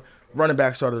forward. Running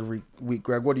back start of the week,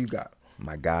 Greg. What do you got?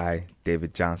 My guy,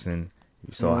 David Johnson.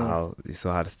 You saw how the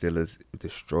Steelers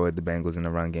destroyed the Bengals in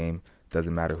the run game.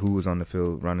 Doesn't matter who was on the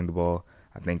field running the ball.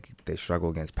 I think they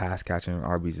struggle against pass catching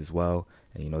RBs as well.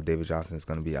 And David Johnson is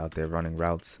going to be out there running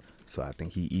routes. So I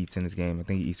think he eats in this game. I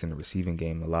think he eats in the receiving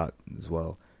game a lot as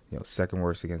well. Second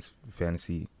worst against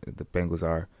fantasy, the Bengals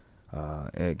are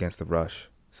against the rush.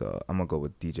 So I'm going to go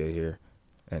with DJ here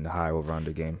and the high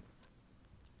over-under game.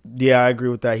 Yeah, I agree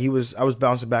with that. I was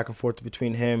bouncing back and forth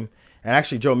between him and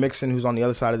actually Joe Mixon, who's on the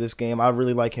other side of this game. I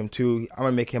really like him too. I'm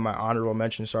going to make him my honorable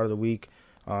mention start of the week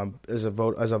as a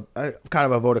kind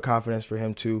of a vote of confidence for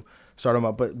him to start him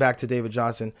up. But back to David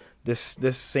Johnson, this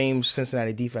same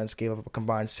Cincinnati defense gave up a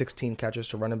combined 16 catches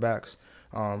to running backs.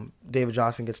 David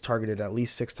Johnson gets targeted at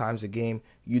least 6 times a game.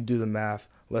 You do the math.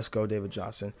 Let's go, David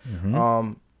Johnson.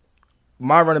 Mm-hmm.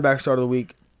 My running back start of the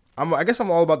week, I guess I'm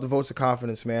all about the votes of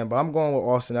confidence, man, but I'm going with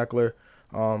Austin Eckler.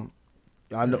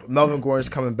 I know Melvin Gordon's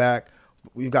coming back.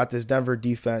 We've got this Denver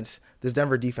defense. This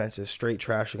Denver defense is straight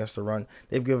trash against the run.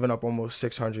 They've given up almost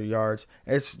 600 yards.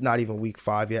 It's not even week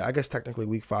 5 yet. I guess technically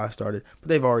week 5 started, but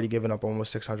they've already given up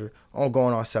almost 600, all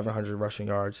going on 700 rushing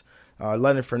yards.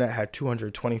 Leonard Fournette had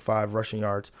 225 rushing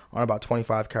yards on about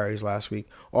 25 carries last week.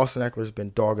 Austin Eckler's been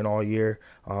dogging all year.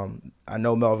 I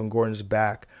know Melvin Gordon's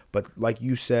back, but like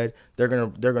you said, they're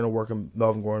gonna work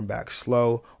Melvin Gordon back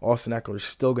slow. Austin Eckler's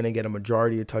still gonna get a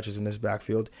majority of touches in this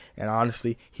backfield, and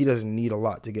honestly, he doesn't need a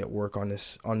lot to get work on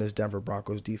this Denver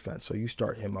Broncos defense. So you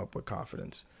start him up with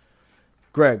confidence.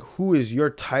 Greg, who is your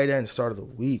tight end start of the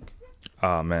week?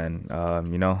 Oh man,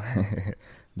 the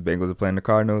Bengals are playing the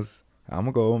Cardinals. I'm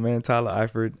going to go, man, Tyler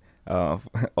Eifert.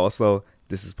 Also,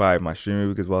 this is probably my streaming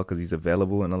week as well because he's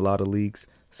available in a lot of leagues.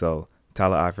 So,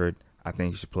 Tyler Eifert, I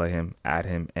think you should play him, add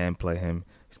him, and play him.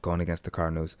 He's going against the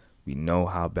Cardinals. We know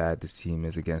how bad this team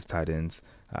is against tight ends.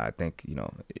 I think,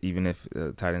 even if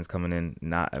tight end's coming in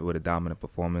not with a dominant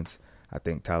performance, I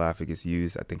think Tyler Eifert gets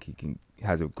used. I think he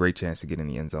has a great chance to get in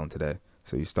the end zone today.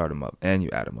 So, you start him up and you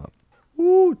add him up.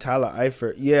 Ooh, Tyler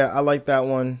Eifert. Yeah, I like that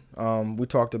one. We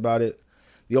talked about it.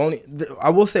 I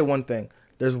will say one thing.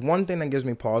 There's one thing that gives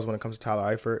me pause when it comes to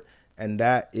Tyler Eifert, and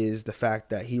that is the fact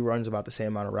that he runs about the same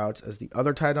amount of routes as the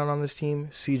other tight end on this team,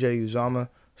 CJ Uzomah.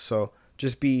 So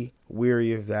just be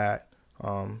weary of that.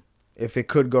 If it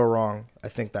could go wrong, I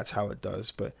think that's how it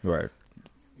does. But Right.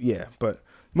 yeah, but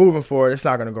moving forward, it's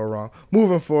not gonna go wrong.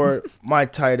 Moving forward, my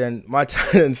tight end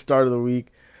start of the week,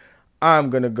 I'm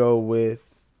gonna go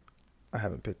with. I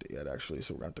haven't picked it yet, actually,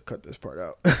 so we're gonna have to cut this part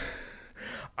out.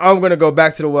 I'm gonna go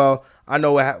back to the well. I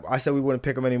know I said we wouldn't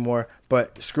pick him anymore,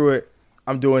 but screw it,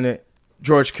 I'm doing it.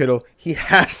 George Kittle, he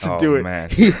has to do it. Man.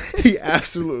 He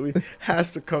absolutely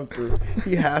has to come through.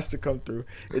 He has to come through.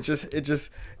 It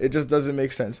just doesn't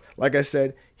make sense. Like I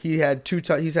said, he's had two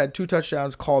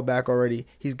touchdowns called back already.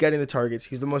 He's getting the targets.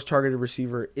 He's the most targeted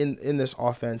receiver in this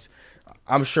offense.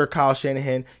 I'm sure Kyle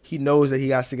Shanahan, he knows that he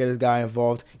has to get his guy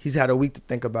involved. He's had a week to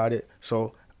think about it.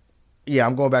 So, yeah,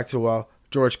 I'm going back to the well.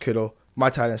 George Kittle, my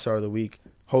tight end start of the week.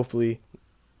 Hopefully,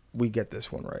 we get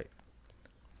this one right.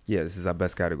 Yeah, this is our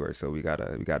best category, so we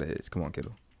gotta hit. Come on,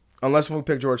 Kittle. Unless we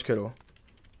pick George Kittle.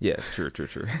 Yeah, true.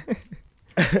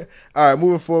 All right,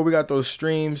 moving forward, we got those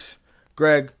streams.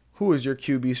 Greg, who is your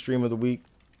QB stream of the week?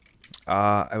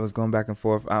 I was going back and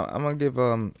forth. I'm gonna give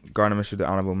Gardner Minshew the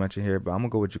honorable mention here, but I'm gonna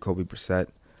go with Jacoby Brissett.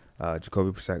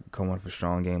 Jacoby Brissett come on for a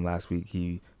strong game last week.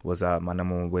 He was my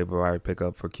number one waiver wire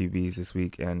pickup for QBs this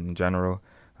week and in general.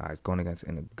 He's going against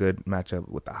in a good matchup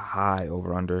with a high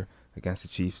over/under against the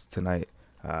Chiefs tonight.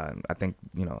 I think,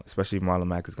 especially if Marlon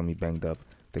Mack is going to be banged up,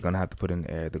 they're going to have to put in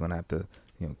the air. They're going to have to,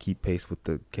 keep pace with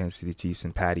the Kansas City Chiefs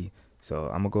and Patty. So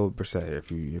I'm going to go with Brissett here if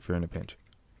you're in a pinch.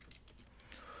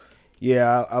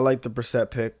 Yeah, I like the Brissett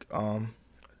pick. I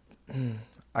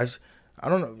don't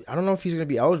know if he's going to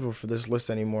be eligible for this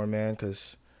list anymore, man,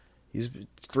 because he's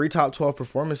 3 top 12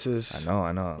 performances.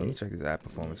 I know. Let me check his ad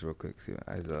performance real quick. See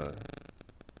his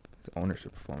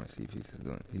ownership performance. See if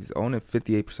he's owning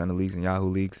 58% of leagues in Yahoo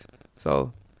leagues.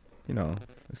 So,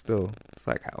 it's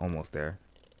like almost there.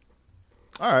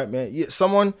 All right, man. Yeah, so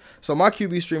my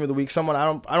QB stream of the week. I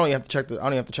don't even have to check the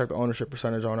ownership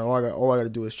percentage on it. All I got to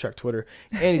do is check Twitter.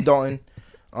 Andy Dalton,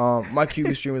 my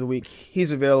QB stream of the week.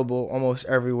 He's available almost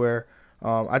everywhere.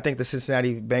 I think the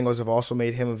Cincinnati Bengals have also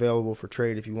made him available for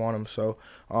trade if you want him. So,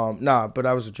 but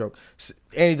that was a joke.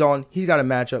 Andy Dalton, he's got a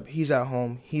matchup. He's at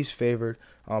home. He's favored.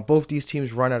 Both these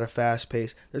teams run at a fast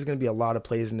pace. There's going to be a lot of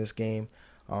plays in this game.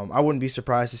 I wouldn't be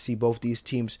surprised to see both these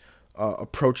teams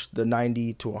approach the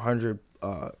 90 to 100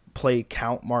 play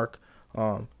count mark.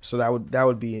 So that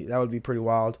would be pretty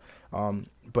wild.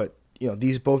 But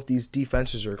both these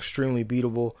defenses are extremely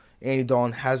beatable. Andy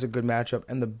Dalton has a good matchup,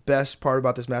 and the best part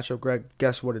about this matchup, Greg,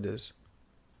 guess what it is?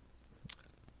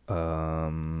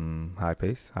 High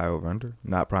pace, high over under,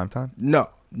 not prime time. No,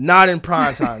 not in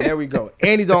prime time. There we go.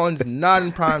 Andy Dalton's not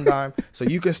in prime time, so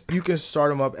you can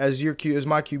start him up as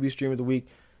my QB stream of the week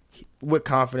with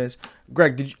confidence.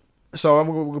 Greg, so I'm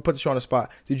gonna put this on the spot.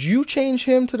 Did you change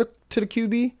him to the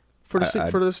QB for this?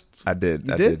 I did.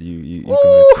 You I did? did.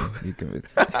 You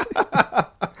convinced me.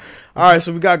 All right,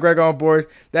 so we got Greg on board.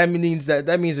 That means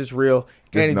it's real.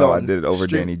 Just Andy know Dalton I did it over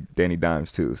Danny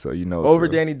Dimes too, so over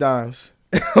real. Danny Dimes.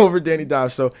 Over Danny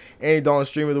Dimes. So Andy Dalton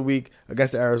stream of the week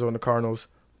against the Arizona Cardinals.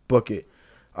 Book it.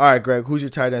 All right, Greg, who's your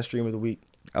tight end stream of the week?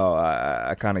 Oh,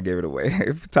 I kind of gave it away.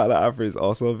 Tyler Eifert is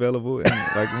also available in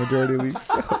majority leagues.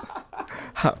 So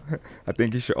I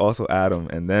think you should also add him,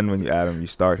 and then when you add him, you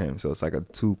start him. So it's like a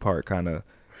 2-part kind of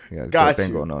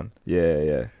thing going on.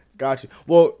 Yeah. Got you.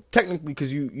 Well, technically,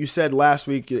 because you said last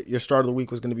week your start of the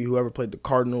week was going to be whoever played the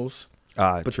Cardinals.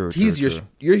 But true.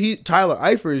 Tyler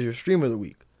Eifert is your stream of the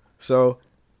week. So,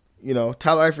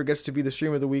 Tyler Eifert gets to be the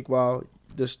stream of the week while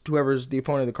whoever's the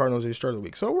opponent of the Cardinals is your start of the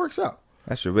week. So it works out.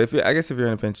 That's true. But if you're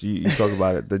in a pinch, you talk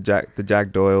about it. The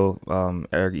Jack Doyle,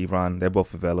 Eric Ebron, they're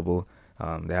both available.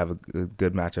 They have a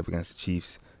good matchup against the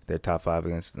Chiefs. They're top 5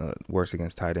 against worse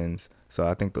against tight ends. So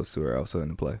I think those two are also in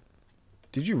the play.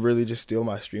 Did you really just steal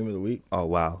my stream of the week? Oh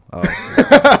wow!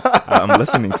 I'm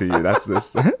listening to you. That's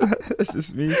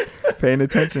just me paying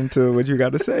attention to what you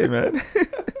got to say, man.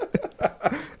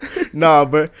 Nah,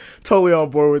 but totally on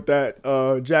board with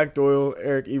that. Jack Doyle,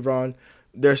 Eric Ebron,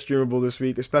 they're streamable this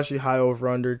week, especially high over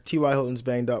under. T.Y. Hilton's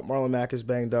banged up. Marlon Mack is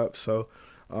banged up. So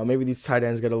maybe these tight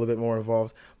ends get a little bit more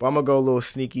involved. But I'm going to go a little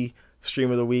sneaky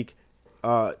stream of the week.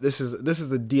 This is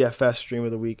the DFS stream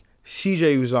of the week.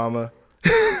 CJ Uzomah.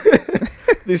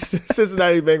 The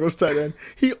Cincinnati Bengals tight end.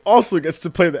 He also gets to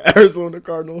play the Arizona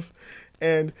Cardinals.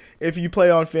 And if you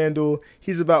play on FanDuel,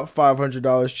 he's about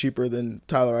 $500 cheaper than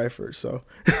Tyler Eifert. So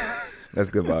that's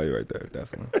good value right there,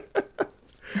 definitely.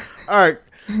 All right.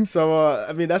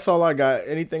 So, that's all I got.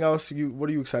 Anything else? What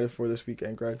are you excited for this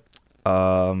weekend, Greg?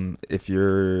 If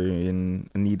you're in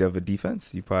need of a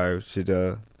defense, you probably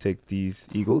should take these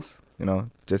Eagles,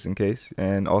 just in case.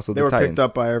 And also they were Titans. Picked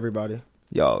up by everybody.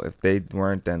 If they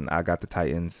weren't, then I got the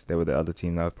Titans. They were the other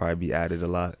team that would probably be added a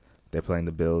lot. they're playing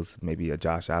the Bills, maybe a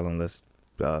Josh Allen-less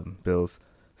Bills.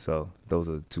 So those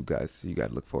are the two guys you got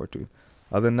to look forward to.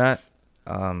 Other than that,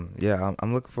 I'm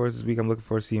looking forward to this week. I'm looking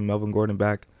forward to seeing Melvin Gordon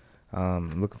back.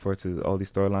 I'm looking forward to all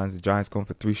these storylines. The Giants going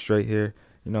for 3 straight here.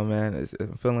 You know, man,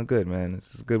 I'm feeling good, man.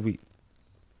 This is a good week.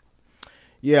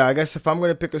 Yeah, I guess if I'm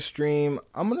gonna pick a stream,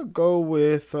 I'm gonna go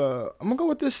with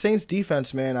this Saints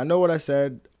defense, man. I know what I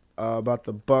said about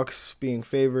the Bucks being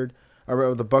favored,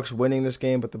 or the Bucks winning this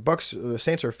game, but the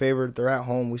Saints are favored. They're at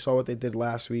home. We saw what they did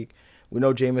last week. We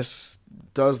know Jameis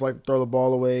does like to throw the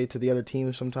ball away to the other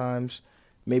team sometimes.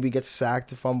 Maybe gets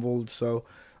sacked, fumbled. So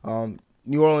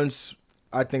New Orleans,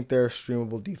 I think they're a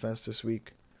streamable defense this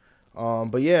week.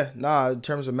 But yeah, in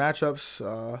terms of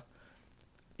matchups,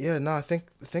 I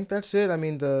think that's it. I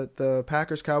mean, the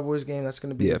Packers-Cowboys game, that's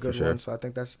going to be a good one. So I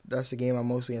think that's the game I'm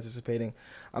mostly anticipating.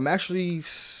 I'm actually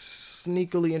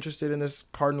sneakily interested in this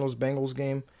Cardinals-Bengals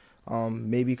game,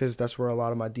 maybe because that's where a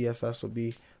lot of my DFS will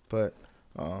be. But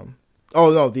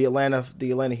the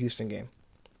Atlanta-Houston game,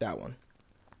 that one.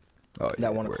 Oh, yeah,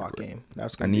 that 1 o'clock game.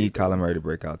 I need Kyler Murray to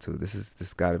break out too.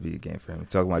 This got to be a game for him.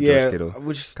 Talking about George Kittle,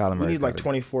 we need like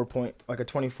 24 point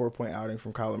outing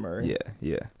from Kyler Murray.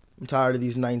 Yeah. I'm tired of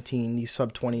these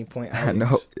sub 20 point outings. I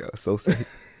know, so sick.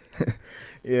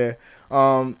 Yeah.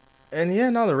 The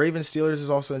Ravens Steelers is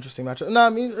also an interesting matchup. No, I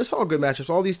mean it's all good matchups.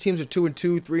 All these teams are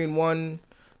 2-2, 3-1.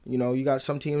 You know, you got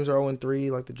some teams are 0-3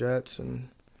 like the Jets and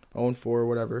 0-4 or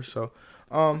whatever. So,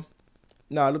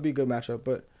 it'll be a good matchup.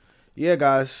 But yeah,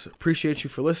 guys, appreciate you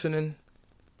for listening.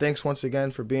 Thanks once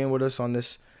again for being with us on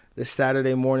this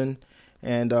Saturday morning,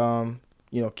 and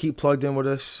keep plugged in with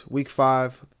us. Week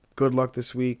 5. Good luck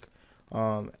this week.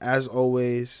 As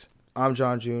always, I'm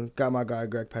John June. Got my guy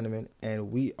Greg Penniman, and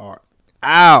we are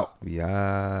out. We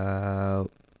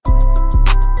out.